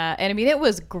 American, yeah. And I mean, it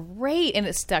was great, and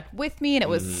it stuck with me, and it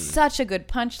was such a good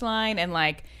punchline, and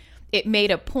like it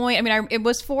made a point. I mean, it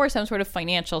was for some sort of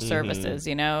financial services,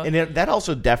 you know. And that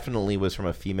also definitely was from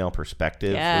a female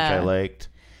perspective, which I liked.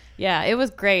 Yeah, it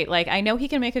was great. Like, I know he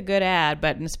can make a good ad,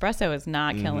 but Nespresso is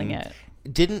not killing it.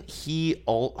 Didn't he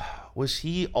was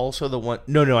he also the one?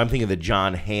 No, I'm thinking of the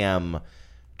John Hamm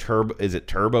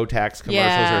TurboTax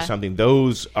commercials or something.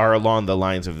 Those are along the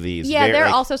lines of these. Yeah, they're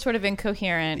also sort of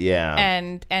incoherent. Yeah.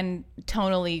 And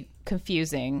tonally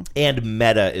confusing. And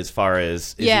meta as far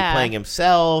as is he playing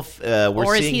himself?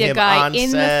 Or is seeing he a him guy on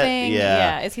in set? the thing?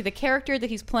 Yeah. Is he the character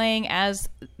that he's playing as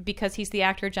because he's the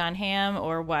actor John Hamm,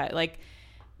 or what? Like,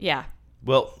 yeah.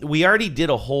 Well, we already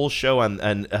did a whole show on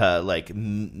like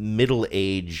middle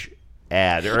age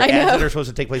ads that are supposed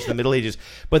to take place in the Middle Ages,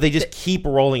 but they just keep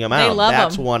rolling them out. They love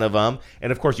That's them. one of them.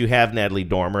 And of course, you have Natalie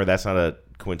Dormer. That's not a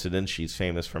coincidence. She's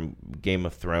famous from Game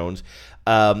of Thrones.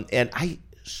 And I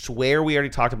swear we already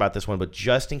talked about this one, but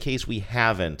just in case we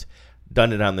haven't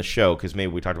done it on the show, because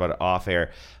maybe we talked about it off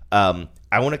air, I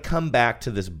want to come back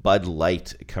to this Bud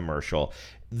Light commercial.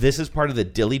 This is part of the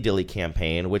Dilly Dilly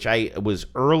campaign, which I was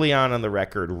early on the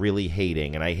record really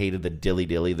hating, and I hated the Dilly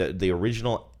Dilly. The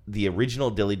original the original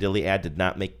Dilly Dilly ad did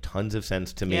not make tons of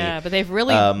sense to me. Yeah, but they've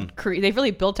really they've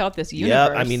really built out this universe.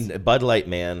 Yeah, I mean, Bud Light,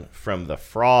 man, from the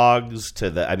frogs to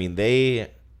the, I mean, they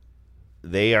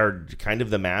are kind of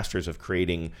the masters of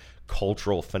creating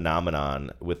cultural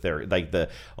phenomenon with their, like, the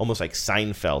almost like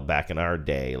Seinfeld back in our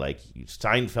day. Like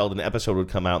Seinfeld, an episode would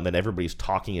come out and then everybody's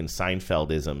talking in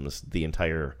Seinfeldisms the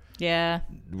entire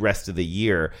rest of the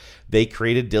year. They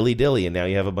created Dilly Dilly, and now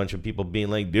you have a bunch of people being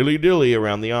like Dilly Dilly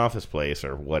around the office place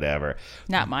or whatever.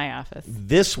 Not my office.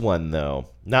 This one, though,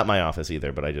 not my office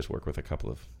either, but I just work with a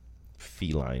couple of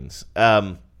felines.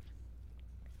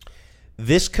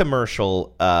 This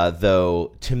commercial,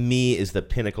 though, to me is the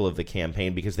pinnacle of the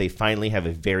campaign because they finally have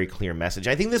a very clear message.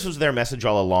 I think this was their message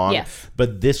all along,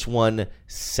 but this one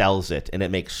sells it, and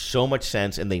it makes so much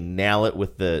sense, and they nail it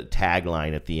with the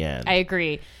tagline at the end. I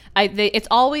agree. It's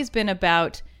always been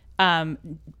about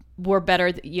we're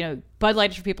better, Bud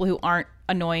Light is for people who aren't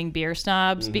annoying beer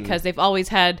snobs, because they've always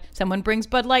had someone brings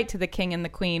Bud Light to the king and the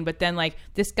queen, but then like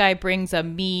this guy brings a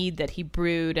mead that he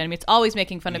brewed. I mean, it's always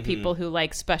making fun of people who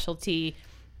like specialty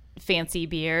fancy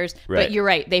beers. Right. But you're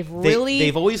right, they've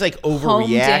always like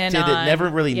overreacted. On, it never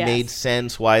really made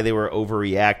sense why they were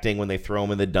overreacting when they throw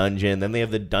him in the dungeon. Then they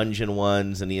have the dungeon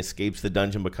ones, and he escapes the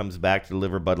dungeon but comes back to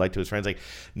deliver Bud Light to his friends. Like,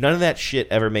 none of that shit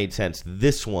ever made sense.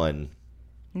 This one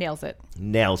nails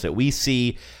it. We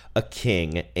see a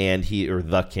king,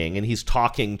 the king, and he's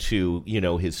talking to,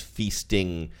 his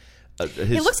feasting.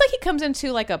 It looks like he comes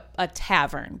into like a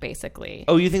tavern, basically.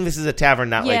 Oh, you think this is a tavern,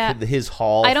 not like his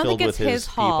hall? I don't think it's his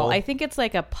hall. People? I think it's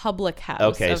like a public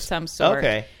house of some sort.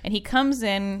 Okay. And he comes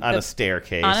in on a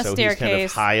staircase. He's kind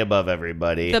of high above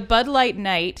everybody. The Bud Light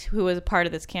Knight, who was a part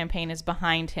of this campaign, is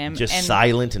behind him. Just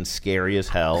silent and scary as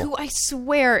hell. Who I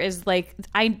swear is like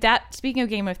speaking of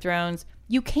Game of Thrones,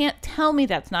 you can't tell me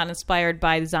that's not inspired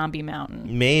by Zombie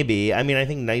Mountain. Maybe. I mean, I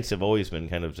think knights have always been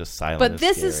kind of just silent. But and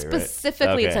this scary, is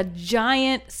specifically, right? It's a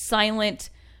giant, silent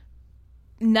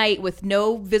knight with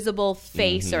no visible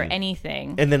face or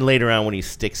anything. And then later on when he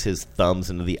sticks his thumbs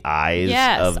into the eyes.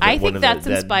 Yes, I think that's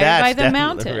inspired by the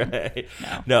mountain. Right.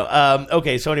 No.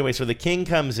 Okay, so anyway, so the king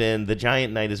comes in, the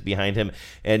giant knight is behind him,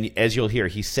 and as you'll hear,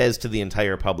 he says to the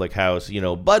entire public house,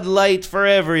 Bud Light for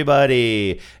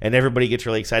everybody. And everybody gets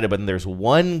really excited, but then there's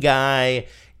one guy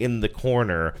in the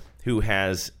corner who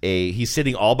he's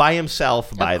sitting all by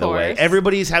himself, by the way.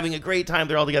 Everybody's having a great time.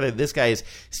 They're all together. This guy is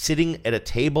sitting at a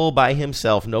table by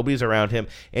himself. Nobody's around him.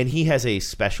 And he has a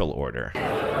special order.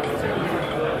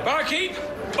 Barkeep,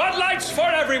 Bud Lights for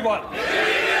everyone.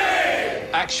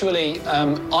 Actually,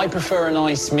 I prefer an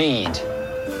ice mead.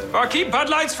 Barkeep, Bud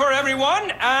Lights for everyone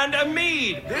and a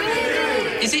mead.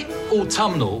 Is it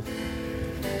autumnal?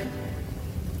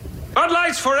 Bud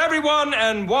Lights for everyone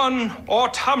and one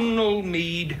autumnal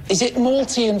mead. Is it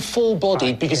malty and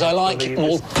full-bodied? Because I like it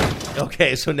more.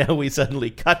 Okay, so now we suddenly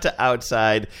cut to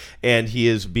outside, and he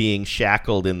is being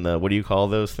shackled in the, what do you call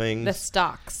those things? The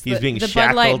stocks. He's being the shackled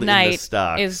Bud Light in Knight the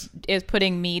stocks. is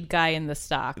putting mead guy in the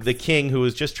stocks. The king, who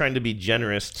is just trying to be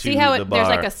generous to See how the bar. There's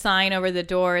like a sign over the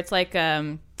door. It's like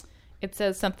it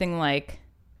says something like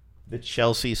the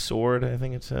Chelsea sword, I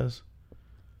think it says.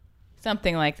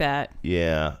 Something like that.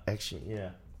 Yeah, actually,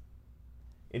 yeah.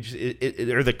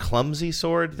 Or the clumsy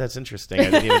sword? That's interesting. I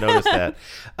didn't even notice that.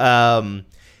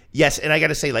 Yes, and I got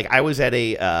to say, like, I was at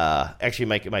actually,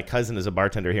 my cousin is a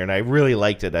bartender here, and I really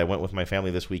liked it. I went with my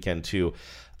family this weekend to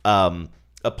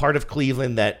a part of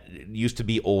Cleveland that used to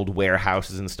be old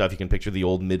warehouses and stuff. You can picture the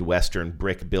old Midwestern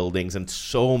brick buildings, and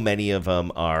so many of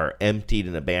them are emptied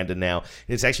and abandoned now.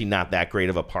 It's actually not that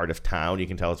great of a part of town. You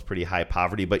can tell it's pretty high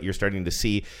poverty, but you're starting to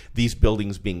see these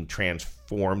buildings being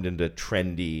transformed into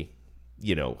trendy,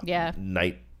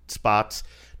 night spots.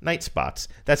 Night spots.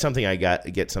 That's something I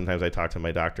get sometimes. I talk to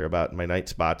my doctor about my night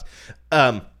spots.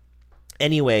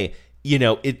 Anyway,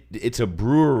 it's a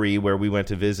brewery where we went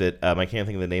to visit. I can't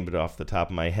think of the name of it off the top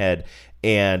of my head.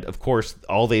 And, of course,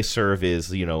 all they serve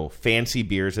is, fancy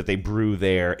beers that they brew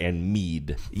there and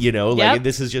mead.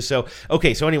 This is just so...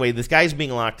 Okay, so anyway, this guy's being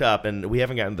locked up, and we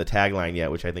haven't gotten the tagline yet,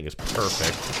 which I think is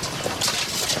perfect.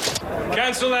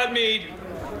 Cancel that mead.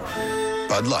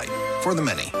 Bud Light. For the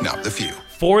many, not the few.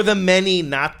 For the many,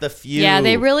 not the few. Yeah,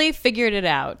 they really figured it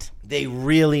out.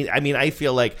 I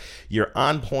feel like you're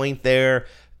on point there.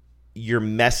 Your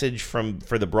message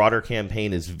for the broader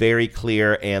campaign is very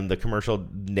clear, and the commercial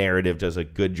narrative does a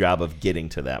good job of getting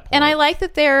to that point. And I like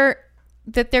that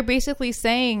they're basically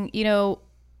saying,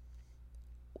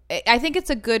 I think it's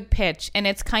a good pitch, and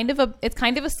it's kind of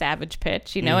a savage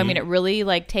pitch, you know. I mean, it really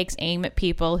like takes aim at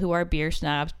people who are beer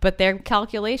snobs, but their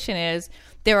calculation is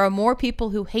there are more people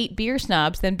who hate beer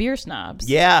snobs than beer snobs.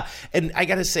 Yeah, and I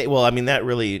gotta say, well, I mean, that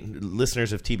really,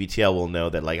 listeners of TBTL will know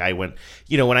that, like, I went,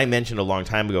 you know, when I mentioned a long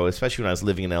time ago, especially when I was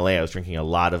living in LA, I was drinking a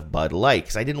lot of Bud Light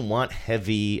because I didn't want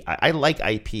heavy. I like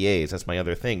IPAs, that's my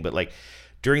other thing, but like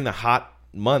during the hot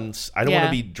months, I don't want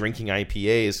to be drinking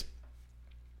IPAs.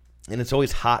 And it's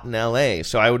always hot in LA,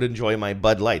 so I would enjoy my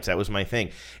Bud Lights. That was my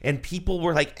thing. And people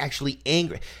were like actually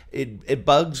angry. It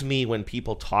bugs me when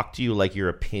people talk to you like your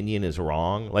opinion is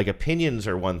wrong. Like, opinions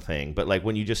are one thing, but like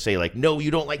when you just say like, no, you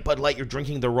don't like Bud Light, you're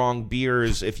drinking the wrong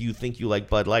beers if you think you like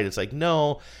Bud Light. It's like,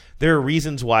 no, there are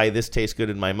reasons why this tastes good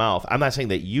in my mouth. I'm not saying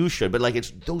that you should, but like,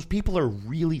 it's those people are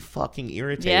really fucking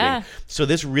irritating. Yeah. So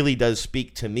this really does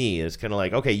speak to me. It's kind of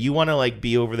like, okay, you want to like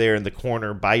be over there in the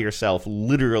corner by yourself,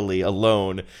 literally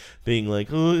alone, being like,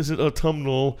 oh, is it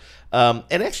autumnal? And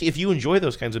actually, if you enjoy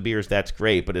those kinds of beers, that's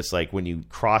great. But it's like when you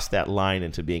cross that line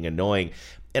into being annoying.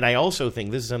 And I also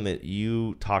think this is something that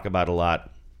you talk about a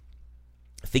lot,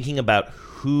 thinking about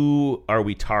who are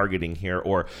we targeting here,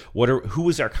 or who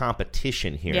is our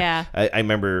competition here? Yeah. I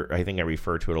remember, I think I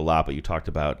referred to it a lot, but you talked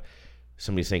about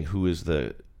somebody saying who is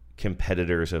the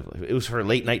competitors of, it was for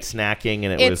late night snacking,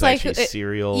 and it was like actually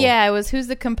cereal. Yeah, it was who's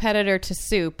the competitor to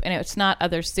soup, and it's not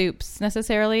other soups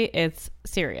necessarily, it's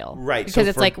cereal. Right. Because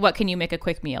it's like, what can you make a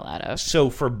quick meal out of? So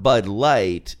for Bud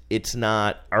Light, it's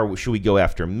not, should we go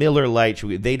after Miller Lite?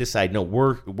 They decide, no,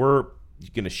 we're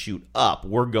going to shoot up.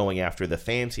 We're going after the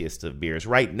fanciest of beers.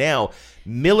 Right now,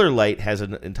 Miller Lite has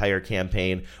an entire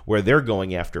campaign where they're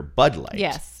going after Bud Light.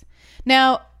 Yes.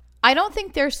 Now, I don't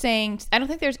think there's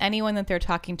anyone that they're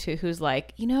talking to who's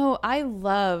like, you know, I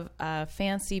love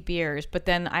fancy beers, but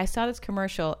then I saw this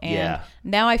commercial and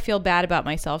now I feel bad about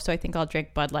myself, so I think I'll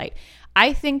drink Bud Light.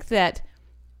 I think that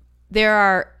there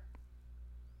are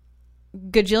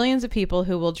gajillions of people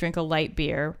who will drink a light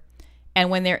beer, and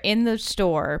when they're in the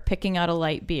store picking out a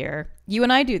light beer, you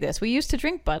and I do this. We used to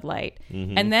drink Bud Light.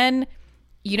 Mm-hmm. And then,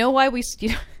 you know why we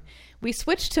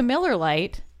switched to Miller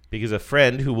Lite? Because a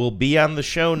friend who will be on the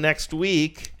show next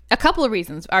week. A couple of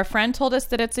reasons. Our friend told us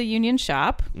that it's a union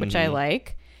shop, which I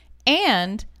like.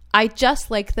 And I just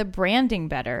like the branding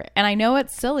better. And I know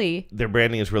it's silly. Their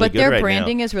branding is really good right now. But their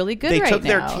branding is really good right now. They took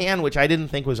their can, which I didn't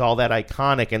think was all that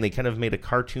iconic, and they kind of made a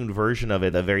cartoon version of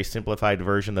it, a very simplified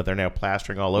version that they're now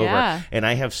plastering all over. And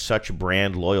I have such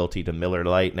brand loyalty to Miller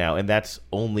Lite now, and that's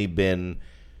only been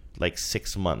like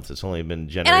 6 months. It's only been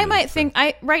generated. And I might think,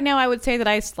 right now I would say that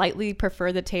I slightly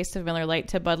prefer the taste of Miller Lite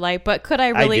to Bud Light, but could I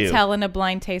really tell in a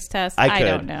blind taste test? I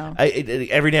don't know.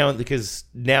 Every now, because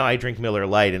now I drink Miller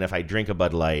Lite, and if I drink a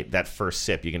Bud Light, that first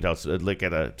sip, you can tell it's like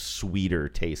a sweeter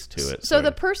taste to it. So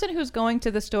the person who's going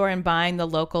to the store and buying the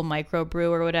local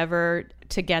microbrew or whatever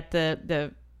to get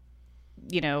the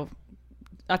you know,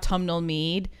 autumnal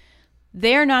mead,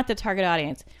 they're not the target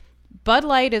audience. Bud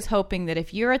Light is hoping that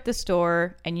if you're at the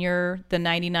store and you're the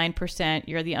 99%,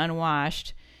 you're the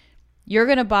unwashed, you're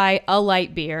going to buy a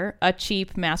light beer, a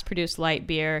cheap mass-produced light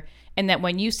beer, and that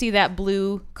when you see that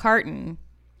blue carton,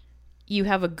 you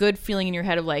have a good feeling in your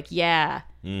head of like, yeah,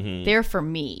 they're for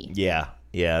me. Yeah.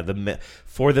 Yeah,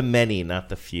 for the many, not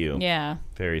the few. Yeah.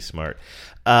 Very smart.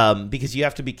 Because you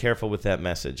have to be careful with that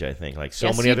message, I think. Like,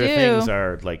 so many other things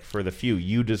are like, for the few,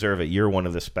 you deserve it. You're one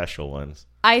of the special ones.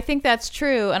 I think that's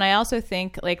true. And I also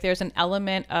think like there's an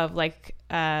element of like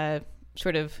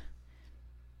sort of,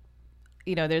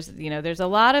 there's a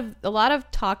lot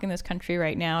of talk in this country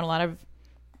right now, and a lot of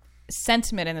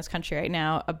sentiment in this country right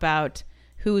now about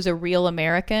who's a real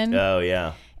American. Oh,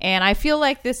 yeah. And I feel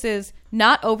like this is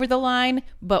not over the line,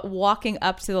 but walking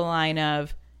up to the line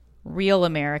of real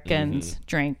Americans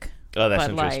drink. Oh, that's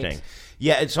Bud interesting. Light.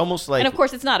 Yeah, it's almost like, and of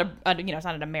course, it's not it's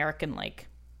not an American like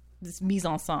this mise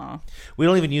en scène. We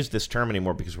don't even use this term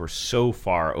anymore because we're so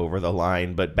far over the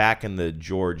line. But back in the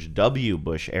George W.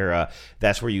 Bush era,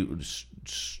 that's where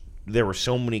there were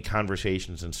so many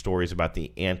conversations and stories about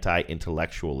the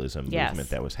anti-intellectualism movement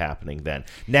that was happening then.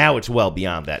 Now it's well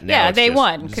beyond that. Now they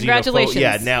won.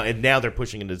 Congratulations. Now they're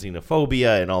pushing into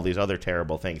xenophobia and all these other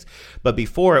terrible things. But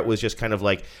before it was just kind of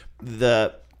like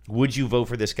would you vote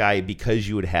for this guy because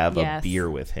you would have a beer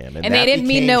with him? And they didn't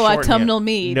mean no autumnal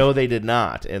mead. No, they did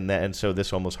not. And so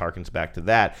this almost harkens back to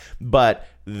that. But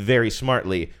very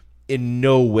smartly, in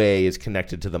no way is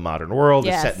connected to the modern world.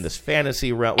 It's set in this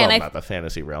fantasy realm. Well, not the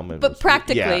fantasy realm, but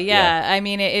practically, yeah. I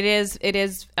mean, it is.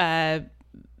 It's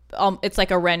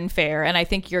like a Ren fair, and I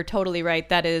think you're totally right.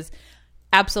 That is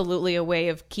absolutely a way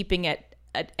of keeping it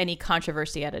any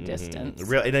controversy at a distance.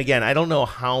 And again, I don't know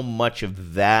how much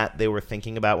of that they were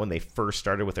thinking about when they first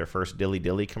started with their first Dilly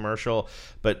Dilly commercial,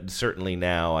 but certainly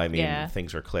now, I mean,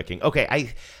 things are clicking. Okay,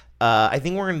 I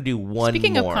think we're going to do one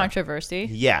Speaking more. of controversy.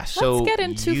 Yeah, so let's get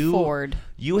into Ford.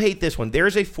 You hate this one.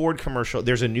 There's a Ford commercial.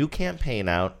 There's a new campaign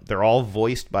out. They're all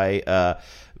voiced by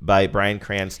Bryan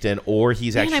Cranston, or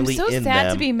he's actually in them. I'm so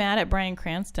sad to be mad at Bryan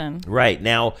Cranston. Right.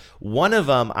 Now, one of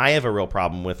them I have a real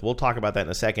problem with. We'll talk about that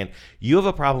in a second. You have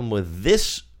a problem with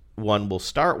this one we'll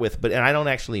start with, and I don't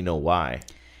actually know why.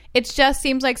 It just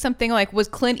seems like something like, was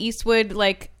Clint Eastwood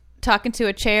like talking to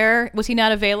a chair? Was he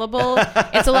not available?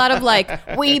 It's a lot of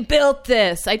like, we built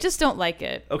this. I just don't like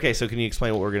it. Okay, so can you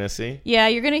explain what we're going to see? Yeah,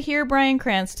 you're going to hear Bryan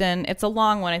Cranston. It's a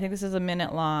long one. I think this is a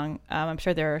minute long. I'm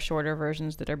sure there are shorter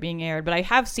versions that are being aired, but I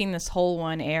have seen this whole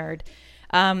one aired.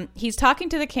 He's talking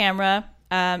to the camera.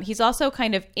 He's also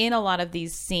kind of in a lot of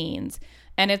these scenes,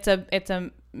 and it's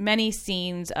a many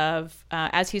scenes of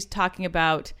as he's talking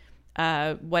about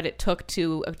what it took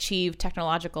to achieve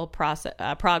technological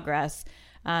progress.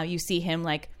 You see him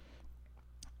like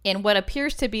in what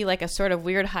appears to be like a sort of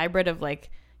weird hybrid of like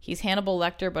he's Hannibal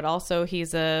Lecter, but also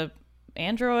he's a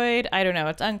android. I don't know.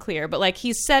 It's unclear. But like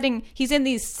he's in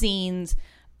these scenes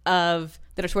that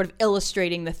are sort of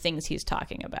illustrating the things he's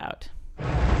talking about.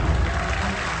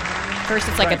 First,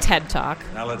 it's like a TED Talk.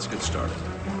 Now let's get started.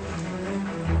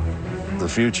 The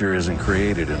future isn't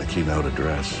created in a keynote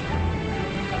address.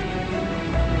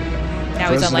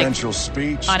 Now he's on like presidential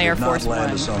speech on Air did Force not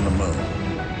land One. us on the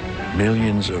moon.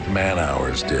 Millions of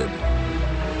man-hours did.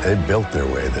 They built their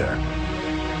way there.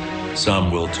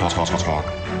 Some will talk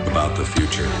about the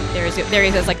future. There he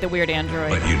is, like the weird android.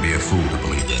 But you'd be a fool to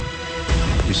believe them.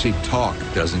 You see, talk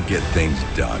doesn't get things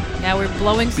done. Now we're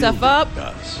blowing stuff up.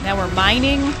 Does. Now we're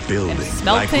mining Building, and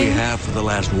smelting. like we have for the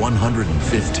last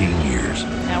 115 years.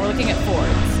 Now we're looking at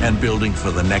Fords. And building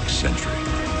for the next century.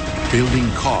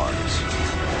 Building cars,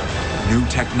 new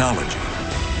technology,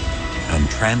 and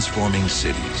transforming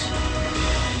cities.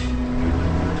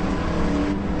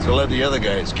 So let the other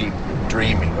guys keep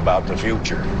dreaming about the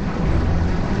future.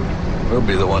 We'll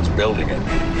be the ones building it.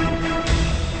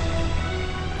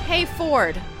 Hey,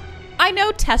 Ford, I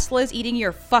know Tesla's eating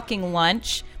your fucking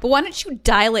lunch, but why don't you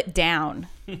dial it down?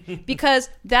 Because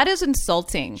that is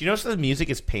insulting. Do you notice the music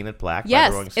is painted black by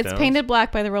the Rolling Yes, Stones? it's painted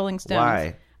black by the Rolling Stones.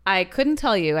 Why? I couldn't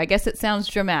tell you. I guess it sounds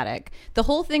dramatic. The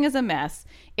whole thing is a mess.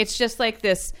 It's just like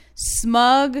this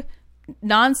smug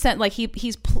nonsense. Like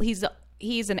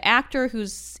he's an actor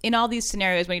who's in all these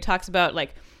scenarios when he talks about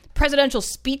like presidential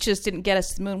speeches didn't get us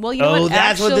to the moon. Well, you know what?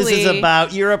 That's what this is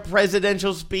about. You're a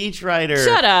presidential speechwriter.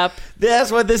 Shut up.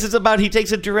 That's what this is about. He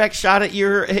takes a direct shot at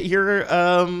your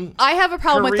I have a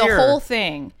problem with the whole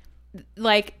thing.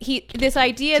 Like this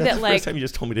idea Is that that the like first time you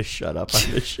just told me to shut up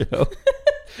on this show.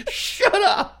 Shut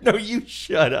up. No, you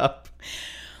shut up.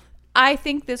 I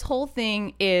think this whole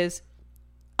thing is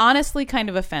honestly kind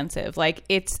of offensive. Like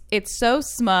it's so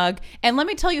smug. And let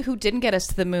me tell you who didn't get us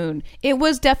to the moon. It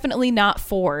was definitely not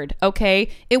Ford, okay?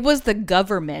 It was the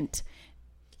government.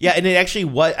 Yeah, and it actually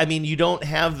was. I mean, you don't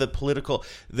have the political.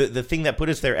 The thing that put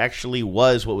us there actually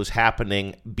was what was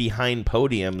happening behind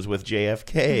podiums with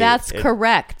JFK. That's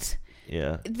correct.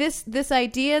 Yeah. This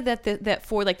idea that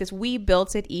for like this we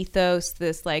built it ethos,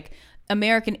 this like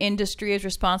American industry is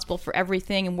responsible for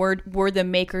everything and we're the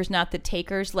makers, not the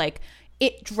takers, like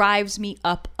it drives me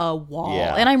up a wall.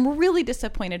 Yeah. And I'm really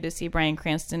disappointed to see Bryan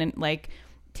Cranston and like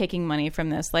taking money from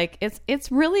this. Like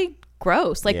it's really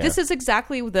gross. Like this is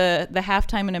exactly the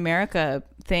Halftime in America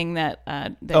thing that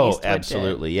Eastwood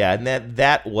absolutely did. Yeah, and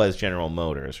that was General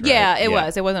Motors, right? Yeah, it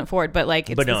was. It wasn't Ford, but like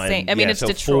it's the same. I mean, it's so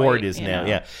Detroit. Ford is now. know?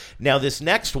 Yeah. Now this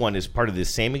next one is part of the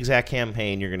same exact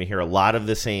campaign. You're going to hear a lot of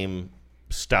the same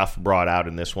stuff brought out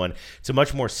in this one. It's a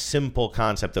much more simple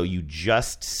concept, though. You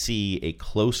just see a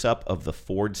close-up of the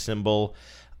Ford symbol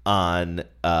on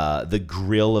the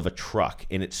grill of a truck,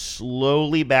 and it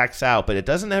slowly backs out, but it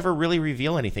doesn't ever really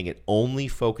reveal anything. It only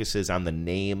focuses on the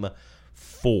name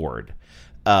Ford.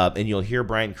 And you'll hear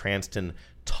Bryan Cranston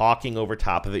talking over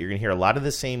top of it. You're going to hear a lot of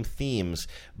the same themes,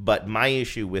 but my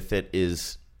issue with it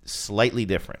is slightly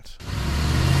different.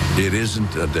 It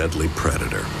isn't a deadly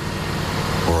predator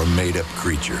or a made-up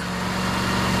creature.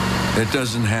 It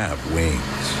doesn't have wings,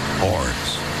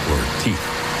 horns, or teeth.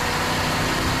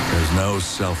 There's no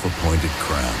self-appointed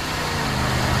crown.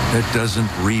 It doesn't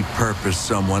repurpose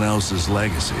someone else's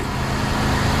legacy.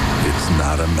 It's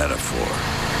not a metaphor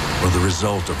or the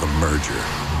result of a merger.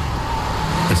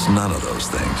 It's none of those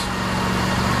things.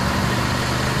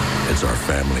 It's our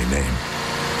family name.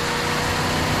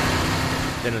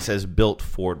 Then it says "Built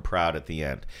Ford Proud" at the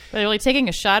end. But they're really taking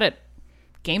a shot at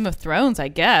Game of Thrones, I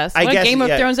guess. I What guess, did Game of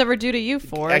yeah. Thrones ever do to you,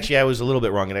 Ford? Actually, I was a little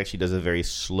bit wrong. It actually does a very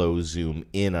slow zoom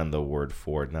in on the word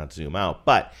Ford, not zoom out.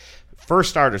 But for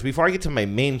starters, before I get to my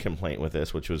main complaint with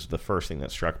this, which was the first thing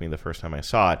that struck me the first time I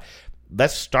saw it,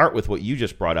 let's start with what you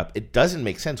just brought up. It doesn't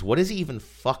make sense. What is he even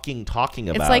fucking talking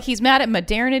about? It's like he's mad at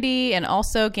modernity and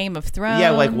also Game of Thrones. Yeah,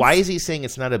 like, why is he saying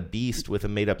it's not a beast with a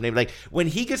made-up name? Like, when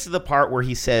he gets to the part where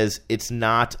he says it's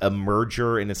not a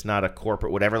merger and it's not a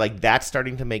corporate whatever, like, that's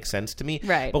starting to make sense to me.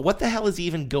 Right. But what the hell is he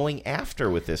even going after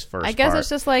with this first I guess part? it's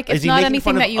just like, Is it's he not making anything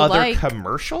fun of that you other like.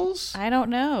 commercials? I don't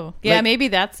know. Yeah, Like- maybe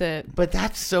that's it. But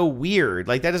that's so weird.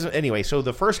 Like, that doesn't... Anyway, so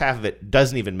the first half of it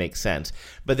doesn't even make sense.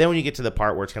 But then when you get to the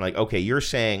part where it's kind of like, okay, you're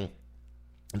saying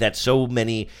that so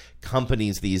many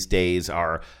companies these days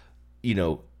are, you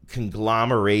know,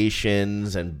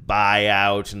 conglomerations and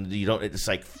buyouts, and you don't... It's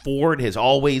like Ford has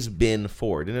always been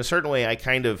Ford. In a certain way, I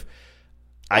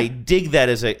dig that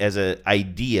as a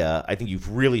idea. I think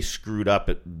you've really screwed up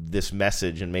at this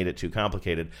message and made it too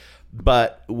complicated.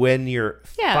 But when your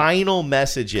final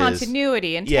message is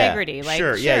continuity, integrity, yeah, like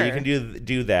sure, yeah, you can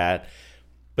do that.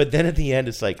 But then at the end,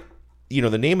 it's like, you know,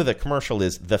 the name of the commercial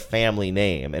is The Family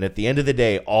Name, and at the end of the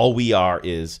day, all we are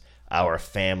is our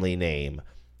family name,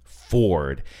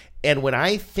 Ford. And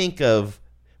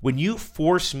when you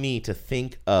force me to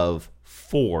think of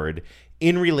Ford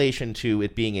in relation to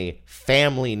it being a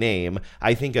family name,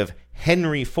 I think of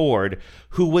Henry Ford,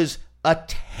 who was a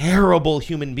terrible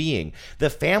human being. The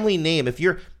family name,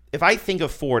 if I think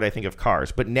of Ford, I think of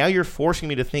cars, but now you're forcing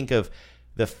me to think of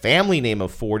the family name of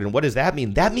Ford, and what does that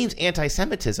mean? That means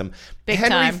anti-Semitism.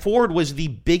 Henry Ford was the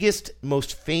biggest,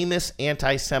 most famous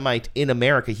anti-Semite in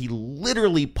America. He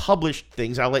literally published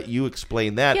things. I'll let you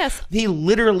explain that. Yes. He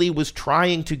literally was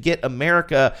trying to get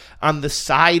America on the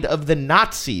side of the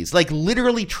Nazis. Like,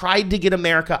 literally tried to get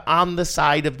America on the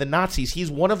side of the Nazis.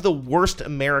 He's one of the worst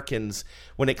Americans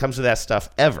when it comes to that stuff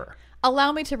ever.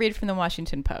 Allow me to read from the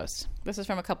Washington Post. This is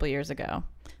from a couple years ago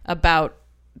about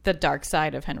the dark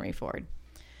side of Henry Ford.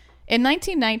 In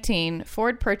 1919,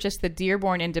 Ford purchased the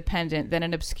Dearborn Independent, then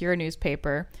an obscure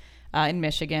newspaper in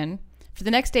Michigan. For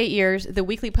the next 8 years, the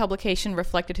weekly publication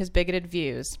reflected his bigoted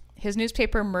views. His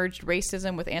newspaper merged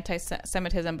racism with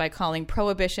anti-Semitism by calling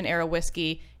Prohibition-era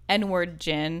whiskey N-word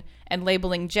gin and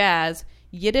labeling jazz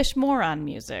Yiddish moron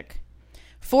music.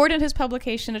 Ford and his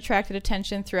publication attracted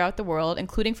attention throughout the world,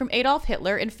 including from Adolf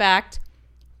Hitler. In fact,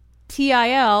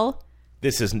 TIL...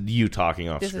 This is you talking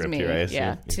off script me. here, I assume.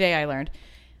 Yeah, today I learned.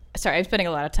 Sorry, I'm spending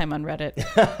a lot of time on Reddit.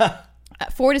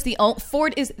 Ford is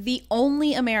the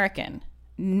only American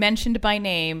mentioned by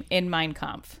name in Mein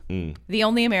Kampf. The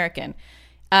only American.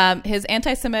 His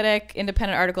anti-Semitic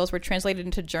independent articles were translated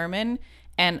into German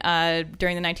and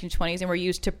during the 1920s and were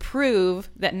used to prove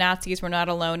that Nazis were not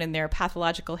alone in their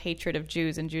pathological hatred of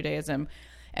Jews and Judaism.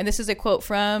 And this is a quote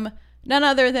from none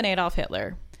other than Adolf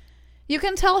Hitler. "You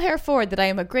can tell Herr Ford that I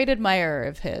am a great admirer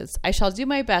of his. I shall do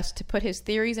my best to put his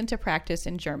theories into practice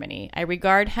in Germany. I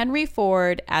regard Henry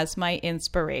Ford as my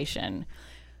inspiration."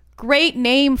 Great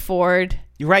name, Ford.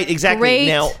 You're right, exactly. Great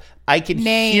now, I could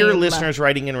hear name. listeners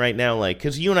writing in right now, like,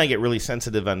 because you and I get really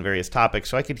sensitive on various topics,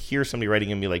 so I could hear somebody writing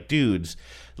in and be like, dudes,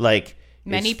 like...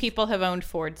 Many people have owned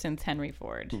Ford since Henry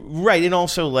Ford. Right, and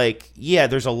also, like, yeah,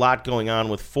 there's a lot going on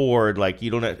with Ford. Like,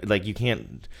 you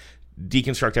can't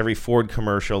deconstruct every Ford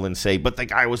commercial and say, but the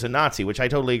guy was a Nazi, which I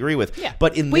totally agree with. Yeah.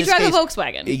 But in we this drive case, a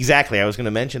Volkswagen. Exactly. I was going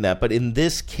to mention that. But in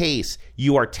this case,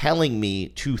 you are telling me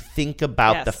to think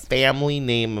about the family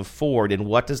name of Ford and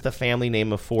what does the family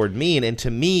name of Ford mean? And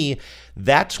to me,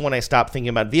 that's when I stop thinking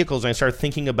about vehicles and I start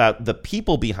thinking about the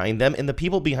people behind them, and the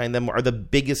people behind them are the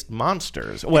biggest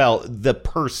monsters. Well, the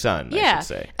person, I should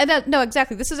say. And no,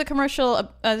 exactly. This is a commercial.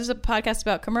 This is a podcast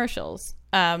about commercials.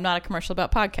 Not a commercial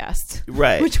about podcasts.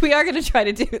 Right. Which we are going to try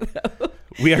to do, though.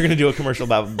 We are going to do a commercial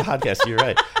about podcasts. You're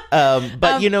right.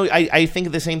 But, I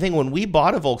think the same thing. When we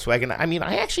bought a Volkswagen, I mean,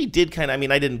 I actually did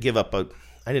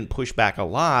I didn't push back a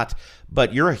lot,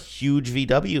 but you're a huge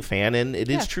VW fan, and it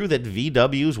is true that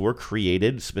VWs were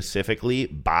created specifically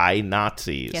by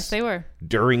Nazis. Yes, they were.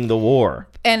 During the war.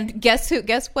 And guess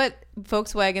what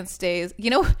Volkswagen stays,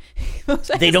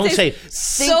 Volkswagen they don't say,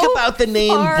 think about the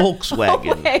name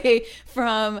Volkswagen. Away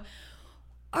from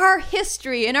our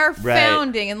history and our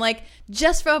founding. And like,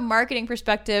 just from a marketing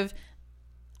perspective,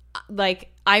 like,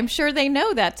 I'm sure they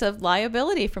know that's a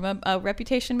liability from a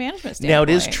reputation management standpoint. Now, it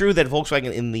is true that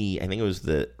Volkswagen in I think it was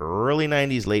the early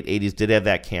 90s, late 80s, did have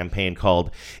that campaign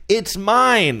called "It's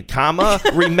Mine,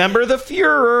 remember the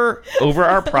Führer" over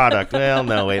our product. Well,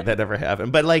 no, wait, that never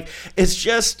happened. But like, it's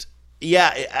just,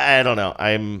 yeah, I don't know.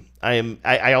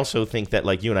 I also think that,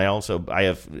 like you and I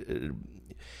have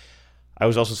I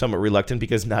was also somewhat reluctant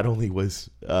because not only was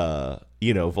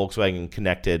Volkswagen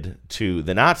connected to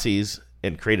the Nazis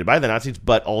and created by the Nazis,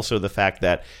 but also the fact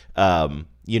that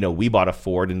we bought a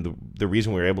Ford, and the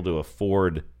reason we were able to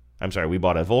afford. I'm sorry, we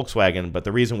bought a Volkswagen, but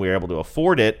the reason we were able to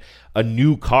afford it, a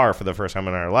new car for the first time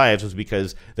in our lives, was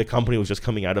because the company was just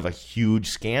coming out of a huge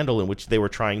scandal in which they were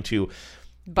trying to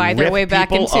buy their way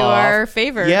back into our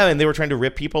favor. Yeah, and they were trying to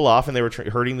rip people off, and they were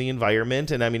hurting the environment,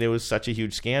 and it was such a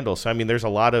huge scandal. So there's a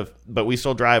lot of, but we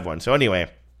still drive one. So anyway,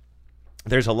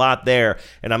 there's a lot there,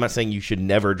 and I'm not saying you should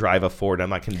never drive a Ford.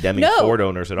 I'm not condemning Ford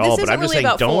owners at all, but I'm just saying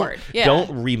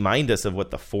don't remind us of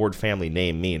what the Ford family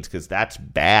name means, because that's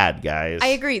bad, guys. I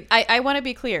agree. I want to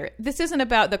be clear. This isn't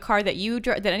about the car that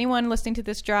that anyone listening to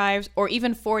this drives, or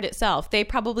even Ford itself. They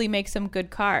probably make some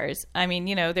good cars.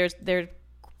 There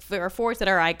are Fords that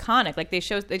are iconic. Like they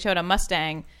showed a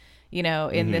Mustang,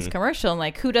 in this commercial, and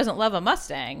like who doesn't love a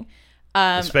Mustang?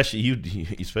 Especially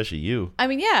you.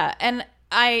 And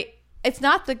It's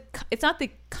not the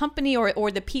company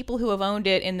or the people who have owned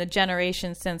it in the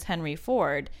generation since Henry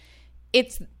Ford.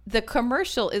 It's the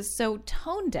commercial is so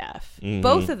tone deaf. Mm-hmm.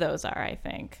 Both of those are, I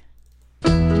think.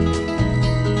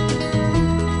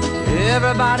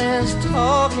 Everybody's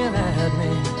talking at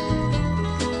me.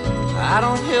 I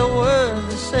don't hear words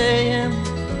they're saying.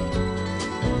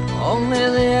 Only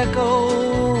the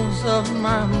echoes of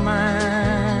my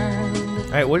mind.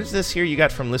 All right, what is this here you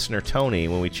got from listener Tony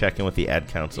when we check in with the ad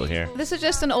council here? This is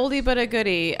just an oldie but a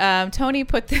goodie. Tony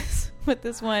put this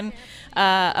one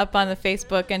up on the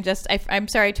Facebook, and I'm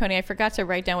sorry, Tony, I forgot to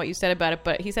write down what you said about it,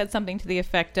 but he said something to the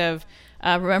effect of,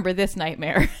 remember this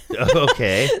nightmare.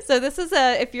 Okay. So this is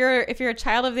if you're a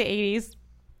child of the 80s,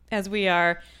 as we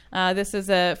are, this is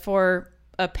for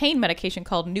a pain medication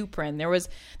called Nuprin. There was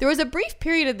a brief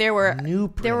period there where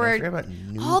there were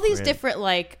all these different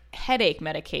like headache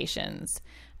medications,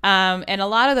 and a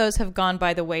lot of those have gone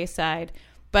by the wayside.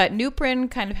 But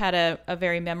Nuprin kind of had a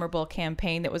very memorable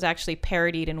campaign that was actually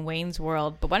parodied in Wayne's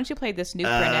World. But why don't you play this Nuprin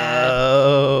ad?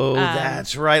 Oh,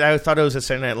 that's right. I thought it was a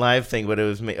Saturday Night Live thing, but it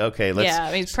was okay.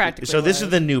 It's practically. So this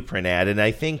is the Nuprin ad, and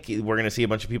I think we're going to see a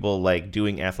bunch of people like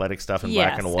doing athletic stuff in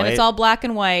black and white. And it's all black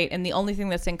and white, and the only thing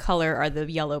that's in color are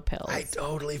the yellow pills. I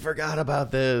totally forgot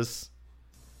about this.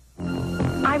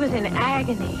 I was in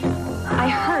agony. I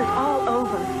hurt all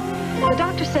over. The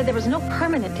doctor said there was no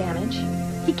permanent damage.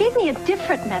 He gave me a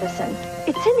different medicine.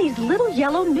 It's in these little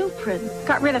yellow Nuprin.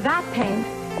 Got rid of that pain.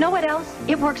 Know what else?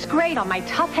 It works great on my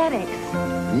tough headaches.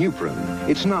 Nuprin.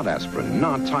 It's not aspirin,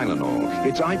 not Tylenol.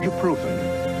 It's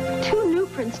ibuprofen. 2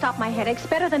 Nuprin stop my headaches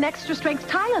better than extra-strength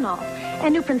Tylenol.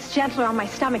 And Nuprin's gentler on my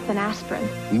stomach than aspirin.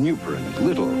 Nuprin.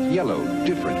 Little, yellow,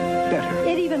 different, better.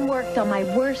 It even worked on my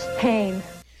worst pain.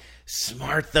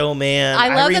 Smart though, man.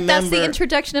 I love that that's the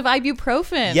introduction of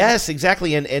ibuprofen. Yes,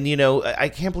 exactly. And I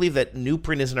can't believe that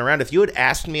Nuprin isn't around. If you had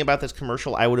asked me about this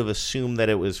commercial, I would have assumed that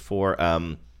it was for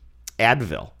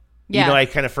Advil. Yeah. I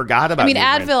kind of forgot about Nuprin.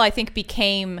 Advil, I think,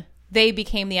 became the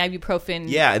ibuprofen.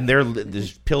 Yeah, and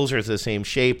the pills are the same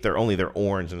shape. They're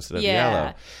orange instead of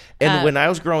yellow. And when I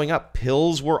was growing up,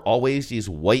 pills were always these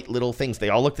white little things. They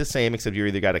all look the same, except you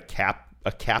either got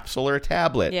a capsule or a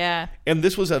tablet. Yeah. And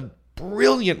this was a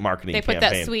brilliant marketing campaign.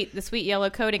 They put the sweet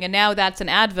yellow coating, and now that's an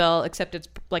Advil, except it's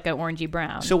like an orangey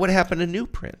brown. So what happened to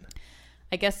Nuprin?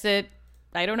 I guess I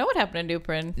don't know what happened to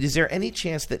Nuprin. Is there any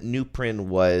chance that Nuprin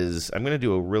was... I'm going to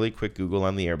do a really quick Google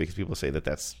on the air because people say that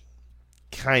that's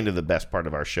kind of the best part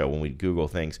of our show when we Google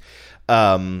things.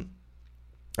 I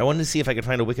wanted to see if I could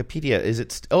find a Wikipedia.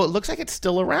 It looks like it's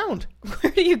still around.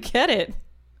 Where do you get it?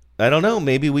 I don't know.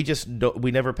 Maybe we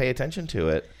never pay attention to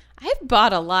it. I've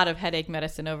bought a lot of headache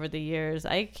medicine over the years.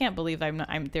 I can't believe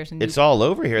there's a new... It's all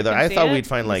over here, though. I thought we'd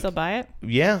find like... still buy it?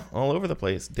 Yeah, all over the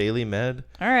place. Daily Med.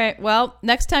 All right. Well,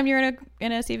 next time you're in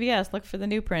a CVS, look for the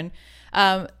Nuprin.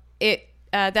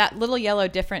 That little yellow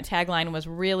different tagline was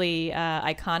really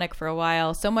iconic for a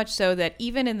while. So much so that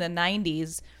even in the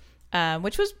 90s,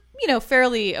 which was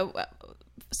fairly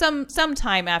some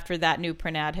time after that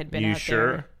Nuprin ad had been out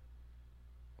sure? there.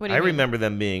 What do you I mean? remember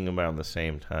them being around the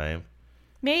same time.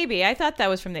 Maybe. I thought that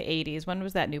was from the 80s. When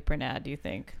was that Nuprin ad, do you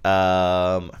think?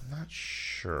 I'm not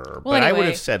sure. Well, but anyway, I would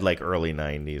have said like early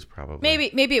 90s probably.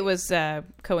 Maybe it was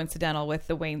coincidental with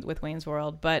Wayne's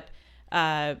World, but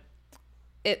I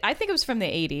think it was from the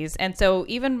 80s. And so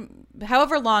even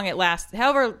however long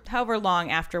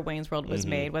after Wayne's World was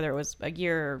made, whether it was a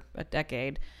year or a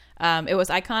decade, it was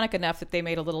iconic enough that they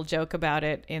made a little joke about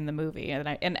it in the movie.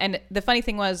 And the funny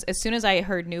thing was, as soon as I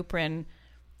heard Nuprin,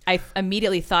 I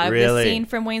immediately thought of this scene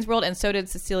from Wayne's World, and so did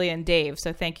Cecilia and Dave.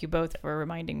 So thank you both for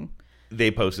reminding. They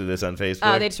posted this on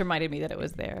Facebook? They just reminded me that it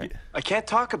was there. I can't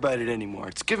talk about it anymore.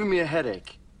 It's giving me a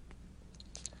headache.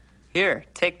 Here,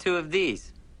 take 2 of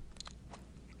these.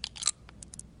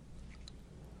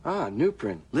 Ah, new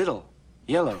print. Little.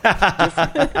 Yellow.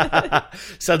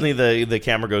 Suddenly the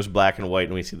camera goes black and white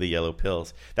and we see the yellow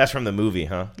pills. That's from the movie,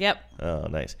 huh? Yep. Oh,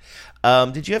 nice.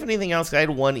 Did you have anything else? I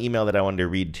had one email that I wanted to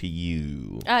read to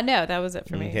you. No, that was it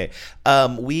for me. Okay.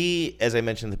 We, as I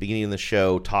mentioned at the beginning of the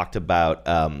show, talked about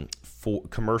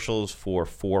commercials for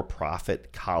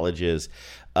for-profit colleges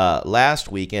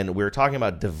last week, and we were talking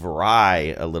about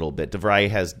DeVry a little bit. DeVry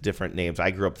has different names.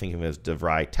 I grew up thinking of it as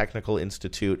DeVry Technical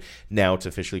Institute. Now it's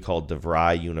officially called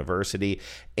DeVry University.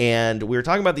 And we were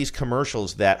talking about these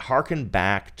commercials that harken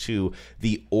back to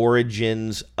the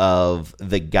origins of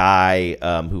the guy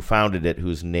who founded it,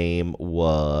 whose name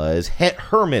was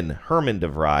Herman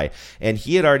DeVry. And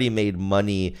he had already made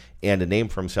money and a name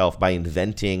for himself by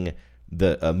inventing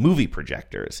the movie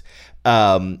projectors.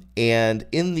 And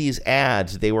in these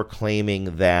ads, they were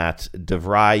claiming that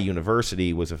DeVry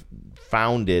University was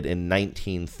founded in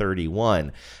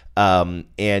 1931.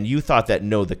 And you thought that,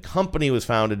 no, the company was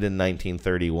founded in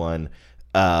 1931,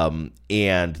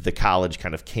 and the college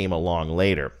kind of came along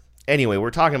later. Anyway,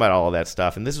 we're talking about all of that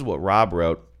stuff, and this is what Rob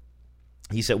wrote.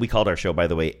 He said, we called our show, by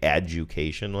the way,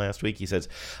 Education last week. He says,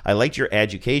 I liked your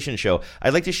Education show.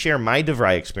 I'd like to share my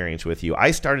DeVry experience with you.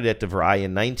 I started at DeVry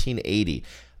in 1980.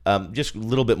 Just a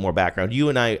little bit more background. You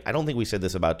and I don't think we said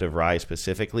this about DeVry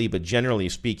specifically, but generally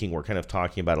speaking, we're kind of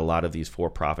talking about a lot of these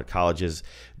for-profit colleges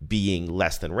being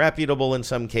less than reputable in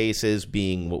some cases,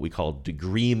 being what we call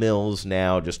degree mills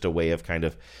now, just a way of kind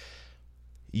of,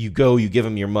 you go, you give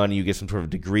them your money, you get some sort of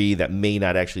degree that may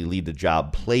not actually lead to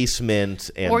job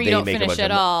placement, and or you they don't make finish a bunch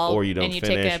at of, all, or you don't and you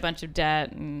finish. take a bunch of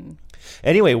debt. And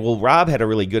Anyway, well, Rob had a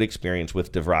really good experience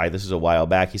with DeVry. This is a while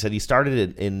back. He said he started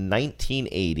it in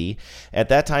 1980. At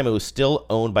that time, it was still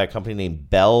owned by a company named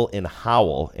Bell &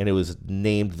 Howell, and it was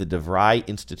named the DeVry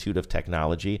Institute of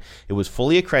Technology. It was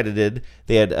fully accredited.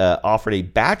 They had offered a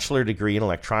bachelor degree in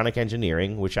electronic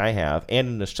engineering, which I have, and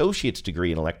an associate's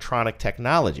degree in electronic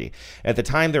technology. At the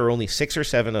time, there were only 6 or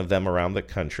 7 of them around the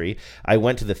country. I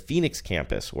went to the Phoenix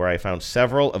campus, where I found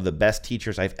several of the best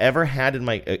teachers I've ever had in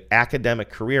my academic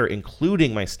career,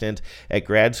 including my stint at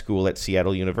grad school at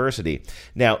Seattle University.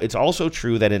 Now, it's also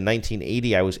true that in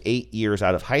 1980, I was 8 years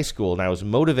out of high school, and I was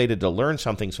motivated to learn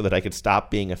something so that I could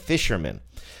stop being a fisherman.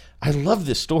 I love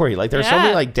this story. Like, there's so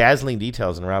many dazzling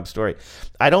details in Rob's story.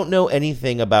 I don't know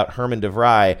anything about Herman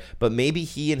DeVry, but maybe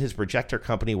he and his projector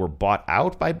company were bought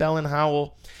out by Bell &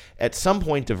 Howell. At some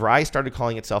point, DeVry started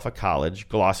calling itself a college,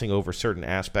 glossing over certain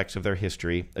aspects of their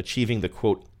history, achieving the,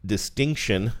 quote,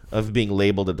 distinction of being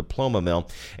labeled a diploma mill,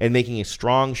 and making a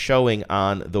strong showing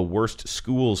on the worst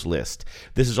schools list.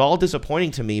 This is all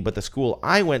disappointing to me, but the school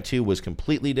I went to was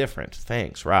completely different.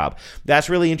 Thanks, Rob. That's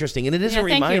really interesting. And it is a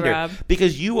reminder, Rob.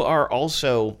 because you are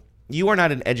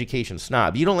not an education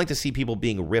snob. You don't like to see people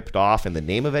being ripped off in the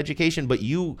name of education, but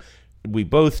we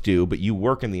both do, but you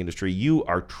work in the industry. You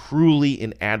are truly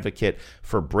an advocate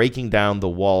for breaking down the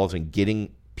walls and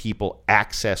getting people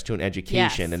access to an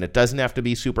education. Yes. And it doesn't have to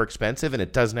be super expensive, and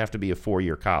it doesn't have to be a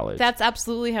 4-year college. That's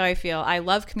absolutely how I feel. I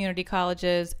love community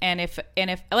colleges, and if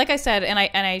like I said, and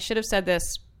I should have said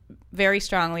this very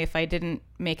strongly if I didn't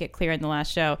make it clear in the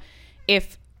last show,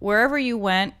 if wherever you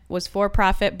went was for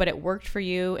profit, but it worked for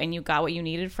you and you got what you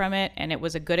needed from it, and it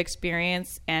was a good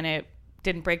experience and it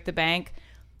didn't break the bank,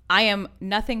 I am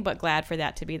nothing but glad for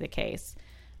that to be the case.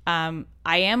 I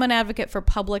am an advocate for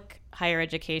public higher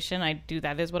education.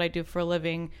 That is what I do for a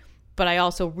living, but I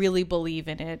also really believe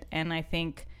in it. And I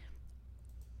think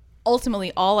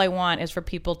ultimately all I want is for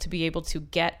people to be able to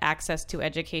get access to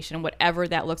education, whatever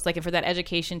that looks like, and for that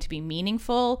education to be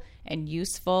meaningful and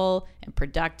useful and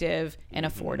productive and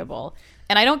affordable.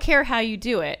 And I don't care how you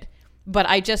do it, but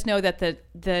I just know that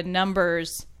the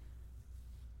numbers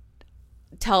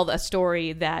tell a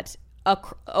story that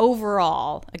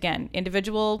overall, again,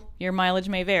 individual, your mileage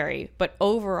may vary, but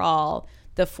overall,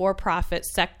 the for-profit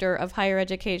sector of higher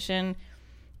education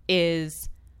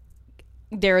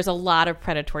there is a lot of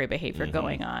predatory behavior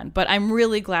going on. But I'm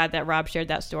really glad that Rob shared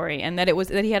that story and that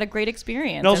he had a great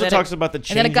experience. It also talks about the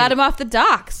and that it got him off the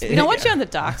docks. We don't want you on the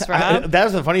docks, Rob. That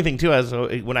was the funny thing too.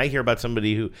 When I hear about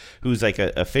somebody who's like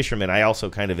a fisherman, I also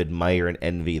kind of admire and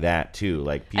envy that too.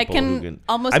 Like people I can who can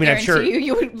almost guarantee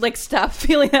you would like stop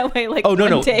feeling that way. Like, oh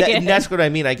no, and that's what I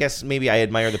mean. I guess maybe I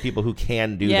admire the people who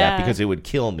can do that because it would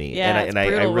kill me. Yeah, and I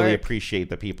really work. appreciate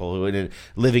the people who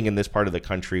living in this part of the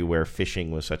country where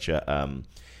fishing was such a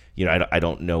I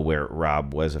don't know where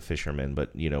Rob was a fisherman,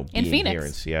 but being Phoenix. here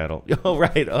in Seattle. Oh,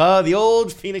 right. Oh, the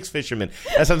old Phoenix fisherman.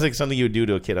 That sounds like something you would do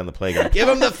to a kid on the playground. Give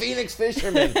him the Phoenix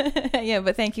fisherman. Yeah,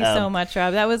 but thank you so much,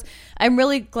 Rob. I'm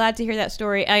really glad to hear that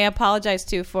story. I apologize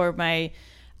too for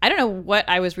I don't know what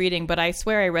I was reading, but I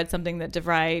swear I read something that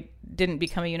DeVry didn't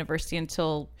become a university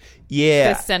until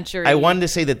this century. I wanted to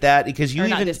say that because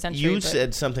you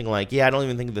said something like, I don't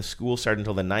even think the school started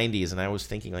until the 90s, and I was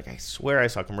thinking like, I swear I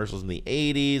saw commercials in the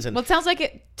 80s. And well, it sounds like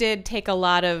it did take a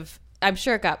lot of. I'm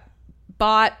sure it got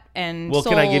bought and sold.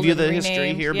 Well, can I give you the renamed?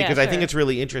 history here? Because I think it's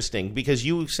really interesting. Because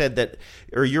you said that,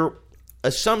 or your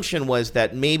assumption was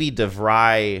that maybe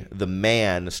DeVry, the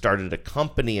man, started a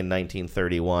company in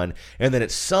 1931, and then at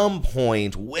some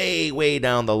point, way, way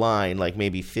down the line, like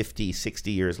maybe 50, 60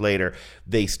 years later,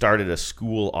 they started a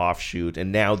school offshoot,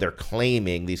 and now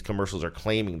these commercials are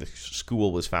claiming the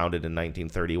school was founded in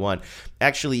 1931.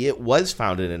 Actually, it was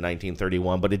founded in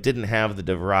 1931, but it didn't have the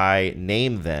DeVry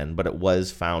name then, but it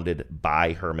was founded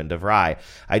by Herman DeVry.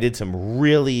 I did some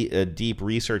really deep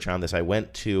research on this. I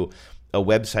went to a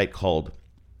website called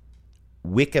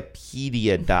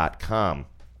Wikipedia.com.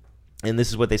 And this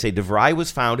is what they say. DeVry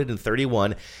was founded in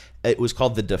 1931. It was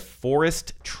called the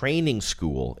DeForest Training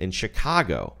School in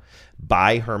Chicago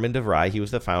by Herman DeVry. He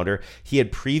was the founder. He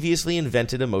had previously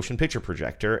invented a motion picture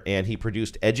projector, and he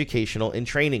produced educational and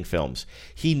training films.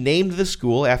 He named the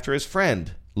school after his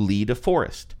friend, Lee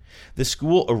DeForest. The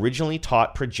school originally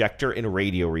taught projector and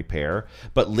radio repair,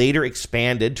 but later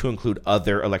expanded to include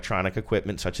other electronic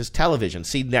equipment such as television.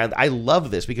 See, now I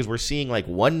love this because we're seeing like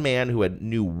one man who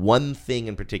knew one thing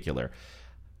in particular.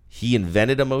 He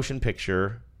invented a motion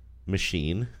picture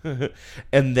machine,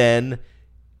 and then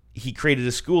he created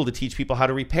a school to teach people how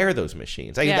to repair those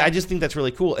machines. I just think that's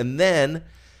really cool. And then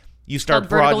you start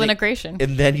vertical integration,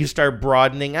 and then you start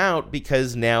broadening out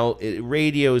because now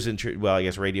radio's I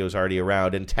guess radio's already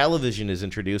around, and television is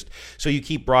introduced. So you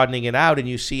keep broadening it out, and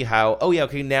you see how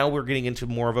now we're getting into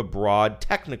more of a broad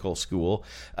technical school,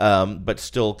 but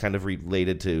still kind of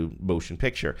related to motion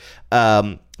picture.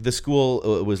 The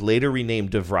school was later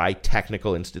renamed DeVry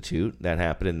Technical Institute. That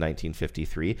happened in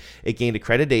 1953. It gained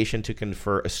accreditation to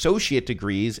confer associate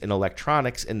degrees in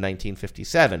electronics in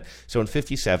 1957. So in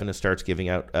 57, it starts giving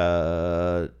out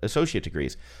associate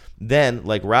degrees. Then,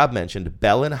 like Rob mentioned,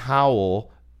 Bell and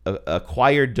Howell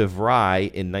acquired DeVry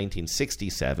in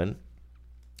 1967.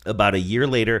 About a year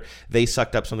later, they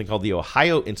sucked up something called the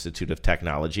Ohio Institute of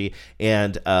Technology,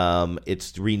 and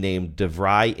it's renamed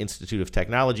DeVry Institute of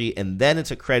Technology, and then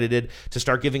it's accredited to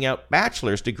start giving out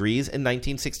bachelor's degrees in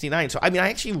 1969. So, I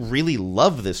actually really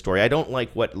love this story. I don't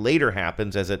like what later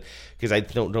happens because I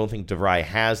don't think DeVry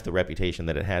has the reputation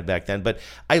that it had back then, but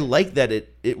I like that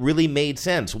it really made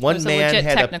sense. One man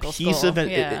had a piece of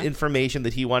information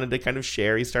that he wanted to kind of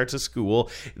share. He starts a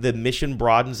school. The mission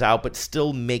broadens out, but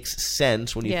still makes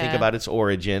sense when you think about its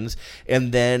origins,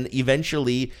 and then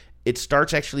eventually it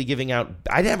starts actually giving out.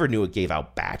 I never knew it gave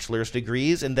out bachelor's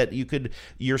degrees, and that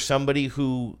you're somebody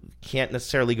who can't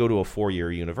necessarily go to a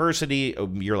 4-year university.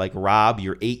 You're like Rob,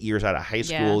 you're 8 years out of high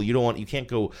school. You can't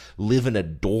go live in a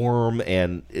dorm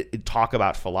and talk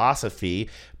about philosophy,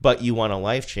 but you want a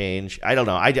life change. I don't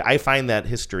know. I find that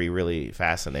history really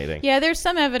fascinating. Yeah, there's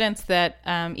some evidence that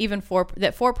even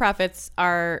for-profits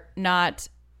are not.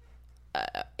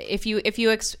 If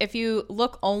you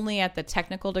look only at the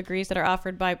technical degrees that are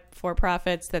offered by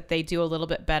for-profits, that they do a little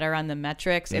bit better on the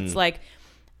metrics. It's like,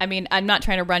 I'm not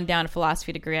trying to run down a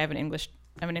philosophy degree. I'm an English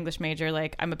major.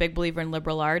 Like, I'm a big believer in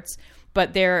liberal arts,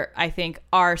 but there, I think,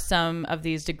 are some of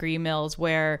these degree mills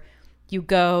where you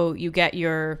get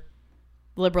your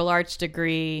liberal arts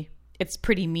degree. It's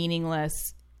pretty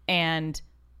meaningless, and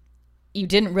you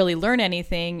didn't really learn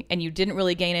anything, and you didn't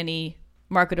really gain any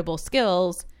marketable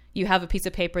skills. You have a piece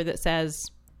of paper that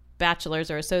says bachelor's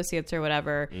or associates or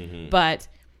whatever, but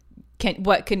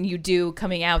what can you do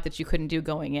coming out that you couldn't do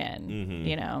going in?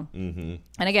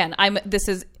 And again,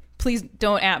 please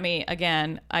don't at me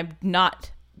again. I'm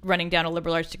not running down a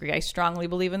liberal arts degree. I strongly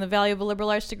believe in the value of a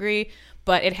liberal arts degree,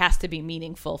 but it has to be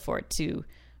meaningful for it to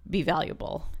be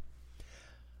valuable.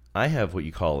 I have what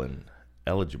you call an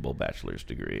eligible bachelor's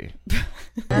degree.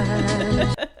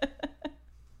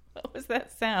 What was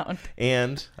that sound?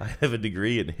 And I have a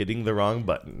degree in hitting the wrong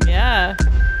button. Yeah. I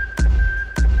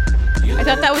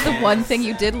thought that was the one thing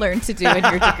you did learn to do in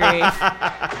your degree.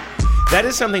 That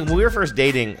is something, when we were first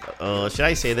dating, should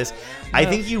I say this? No. I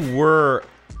think you were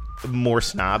more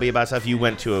snobby about stuff. You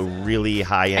went to a really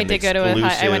high-end,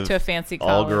 I went to a fancy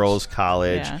college. All-girls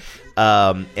college. Yeah.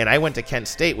 And I went to Kent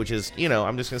State, which is,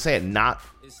 I'm just going to say it, not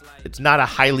it's not a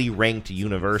highly ranked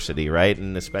university, right?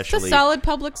 And especially It's a solid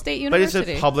public state university. But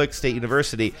it's a public state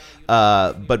university.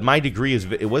 But my degree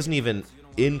it wasn't even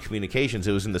in communications.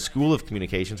 It was in the School of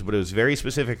Communications, but it was very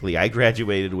specifically, I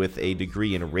graduated with a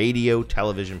degree in radio,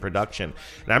 television production.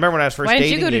 And I remember when I was first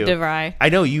dating you. Why did you go to DeVry? I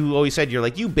know, you always said, you're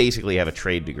like, you basically have a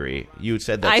trade degree. You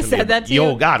said that I to me. said that to you?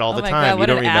 Oh, God, all the time. God, what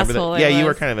you don't an remember asshole that. Yeah, I you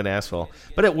were was. kind of an asshole.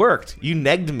 But it worked. You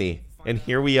negged me. And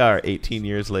here we are, 18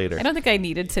 years later. I don't think I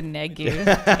needed to neg you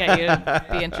to get you to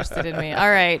be interested in me. All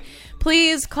right.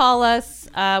 Please call us.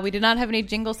 We did not have any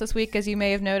jingles this week, as you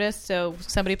may have noticed. So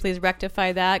somebody please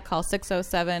rectify that. Call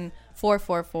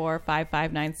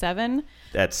 607-444-5597.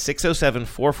 That's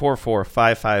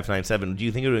 607-444-5597. Do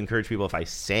you think it would encourage people if I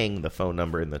sang the phone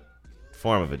number in the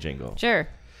form of a jingle? Sure.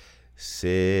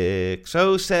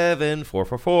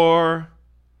 607-444.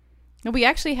 No, we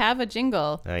actually have a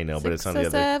jingle. I know, but it's on the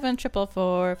other.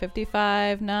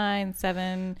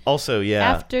 607-444-5597. Also, yeah.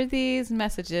 After these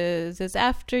messages is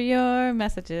after your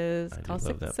messages. Call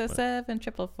love that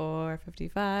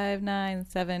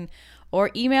 607-444-5597.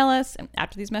 Or email us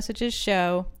after these messages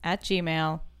show at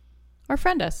Gmail. Or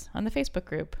friend us on the Facebook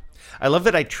group. I love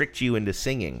that I tricked you into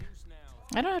singing.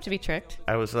 I don't have to be tricked.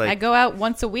 I was like, I go out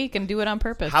once a week and do it on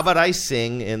purpose. How about I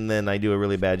sing and then I do a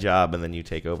really bad job and then you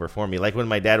take over for me? Like when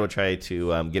my dad would try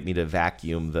to get me to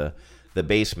vacuum the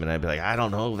basement, I'd be like, I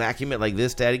don't know, vacuum it like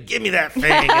this, Daddy. Give me that thing.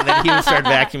 And then he would start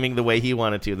vacuuming the way he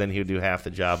wanted to. Then he would do half the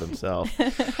job himself.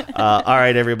 All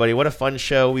right, everybody. What a fun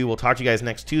show. We will talk to you guys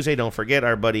next Tuesday. Don't forget,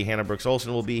 our buddy Hannah Brooks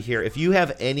Olsen will be here. If you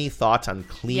have any thoughts on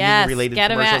cleaning-related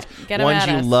commercials, ones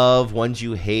you love, ones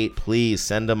you hate, please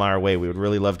send them our way. We would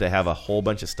really love to have a whole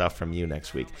bunch of stuff from you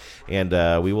next week. And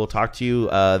we will talk to you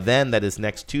then. That is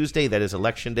next Tuesday. That is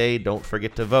Election Day. Don't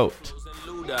forget to vote.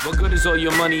 What good is all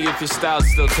your money if your style's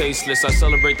still tasteless? I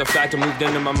celebrate the fact I moved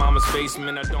into my mama's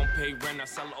basement. I don't pay rent. I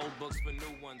sell old books for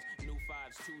new ones. New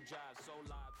fives, 2 jobs.